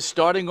 Machine says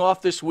starting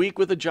off this week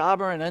with a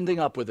jobber and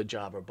ending up with a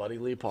jobber, Buddy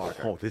Lee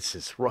Parker. Oh, this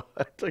is right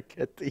to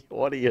get the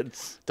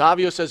audience.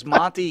 Davio says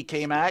Monty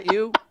came at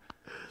you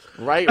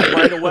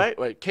right away.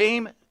 Wait,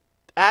 came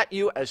at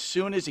you as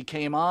soon as he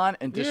came on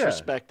and Yeah.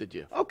 disrespected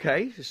you.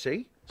 Okay, you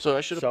see. So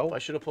I should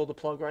have pulled the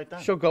plug right then.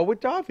 So go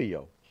with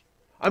Davio.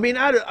 I mean,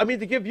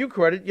 to give you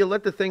credit, you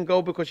let the thing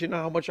go because you know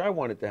how much I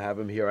wanted to have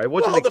him here. I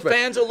wasn't. Well, the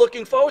fans are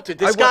looking forward to it.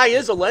 This guy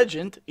is a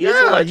legend. He is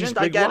a legend. He's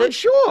I Big get Ron it.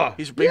 Shaw.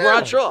 He's Big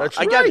Ron Shaw. That's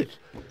I right. get it.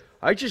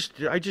 I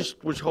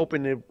just was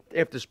hoping that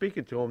after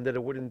speaking to him that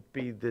it wouldn't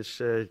be this.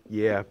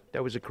 Yeah,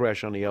 that was a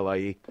crash on the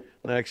LIE.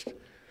 Next.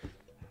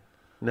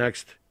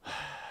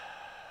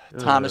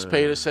 Thomas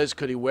Pater says,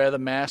 could he wear the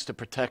mask to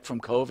protect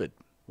from COVID?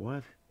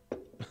 What?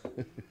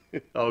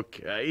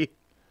 Okay.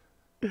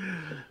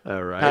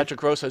 All right.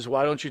 Patrick Rose says,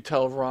 why don't you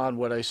tell Ron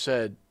what I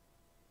said?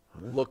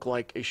 Look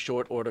like a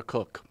short order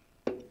cook.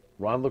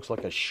 Ron looks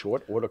like a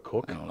short order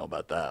cook. I don't know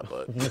about that,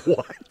 but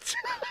What?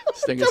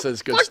 Stinger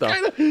says good stuff.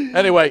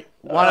 Anyway,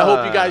 I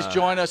hope you guys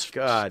join us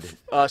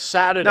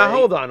Saturday. Now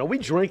hold on. Are we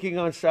drinking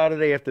on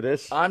Saturday after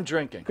this? I'm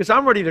drinking. Because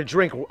I'm ready to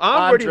drink.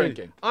 I'm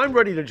drinking. I'm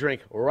ready to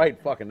drink right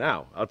fucking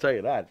now. I'll tell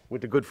you that. With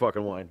the good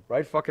fucking wine.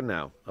 Right fucking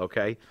now.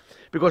 Okay?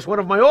 Because one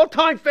of my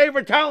all-time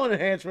favorite talent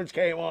enhancements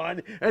came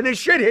on, and this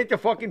shit hit the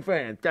fucking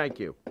fan. Thank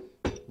you.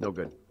 No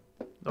good.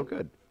 No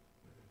good.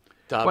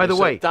 By the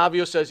way,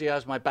 Davio says he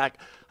has my back.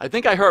 I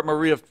think I hurt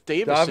Maria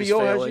Davis's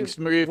Davio has feelings.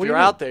 you? Maria, if What do you're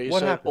you out mean? there, you What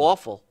said happened?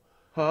 awful.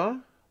 huh?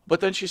 But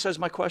then she says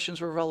my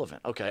questions were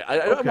irrelevant. Okay, I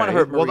don't want to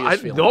hurt Maria's Well,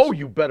 feelings. no,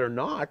 you better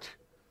not.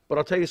 But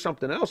I'll tell you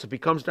something else. If he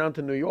comes down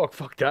to New York,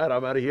 fuck that.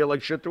 I'm out of here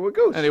like shit to a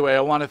goose. Anyway,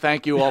 I want to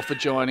thank you all for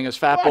joining us.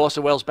 Fat Boss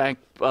of Wells Bank,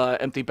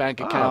 empty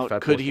bank account.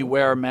 Fat Could Boss he of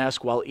wear a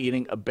mask while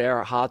eating a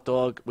bear hot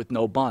dog with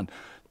no bun?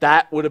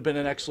 That would have been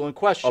an excellent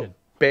question.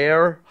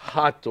 Bear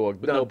hot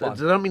dog. no No, bun. does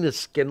that mean a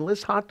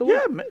skinless hot dog?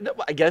 Yeah,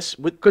 I guess.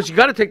 Because you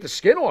got to take the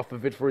skin off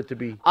of it for it to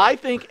be. I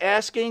think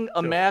asking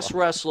a masked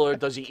wrestler,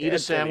 does he eat a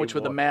Can't sandwich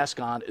with a anymore.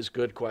 mask on, is a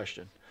good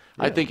question.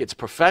 I think it's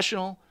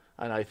professional,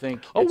 and I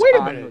think Oh, it's wait a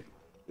on- minute.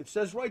 It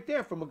says right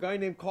there from a guy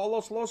named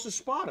Carlos Los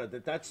Espada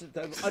that's an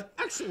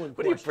excellent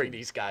What do you question. bring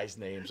these guys'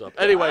 names up?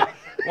 Anyway,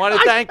 want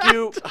to thank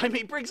you. I mean,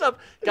 he brings up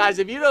guys.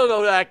 If you don't know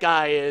who that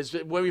guy is,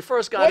 when we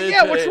first got Well, into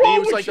yeah, what's it, wrong he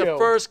was with like the you?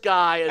 first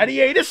guy, And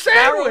he ate a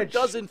Harold sandwich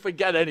doesn't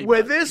forget anybody.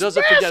 with his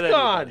doesn't mask forget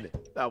on. anybody.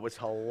 That was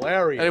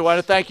hilarious. Anyway, I want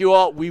to thank you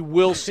all. We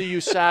will see you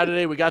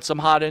Saturday. We got some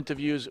hot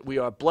interviews. We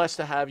are blessed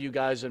to have you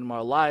guys in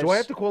our lives. Do I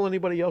have to call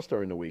anybody else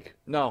during the week?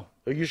 No.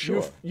 Are you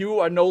sure? You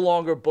are no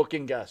longer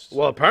booking guests.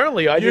 Well,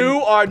 apparently I didn't.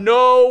 You are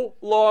no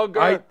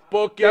longer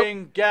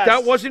booking guests.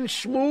 That wasn't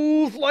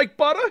smooth like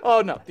butter?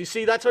 Oh, no. You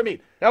see, that's what I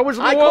mean. That was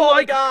I more call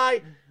like- a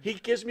guy. He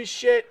gives me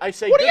shit. I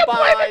say What are you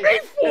goodbye. blaming me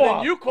for? And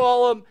then you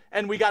call him,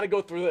 and we got to go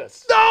through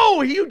this.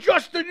 No, you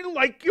just didn't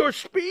like your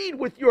speed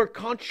with your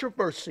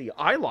controversy.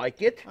 I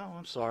like it. Oh,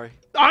 I'm sorry.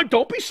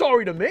 Don't be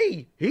sorry to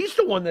me. He's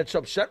the one that's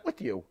upset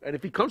with you. And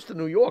if he comes to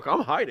New York,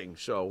 I'm hiding.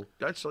 So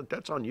that's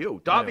on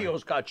you.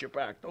 Davio's got your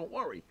back. Don't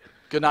worry.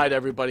 Good night,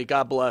 everybody.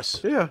 God bless.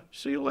 Yeah.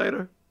 See you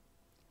later.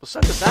 Well,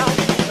 send us out.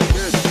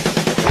 Good.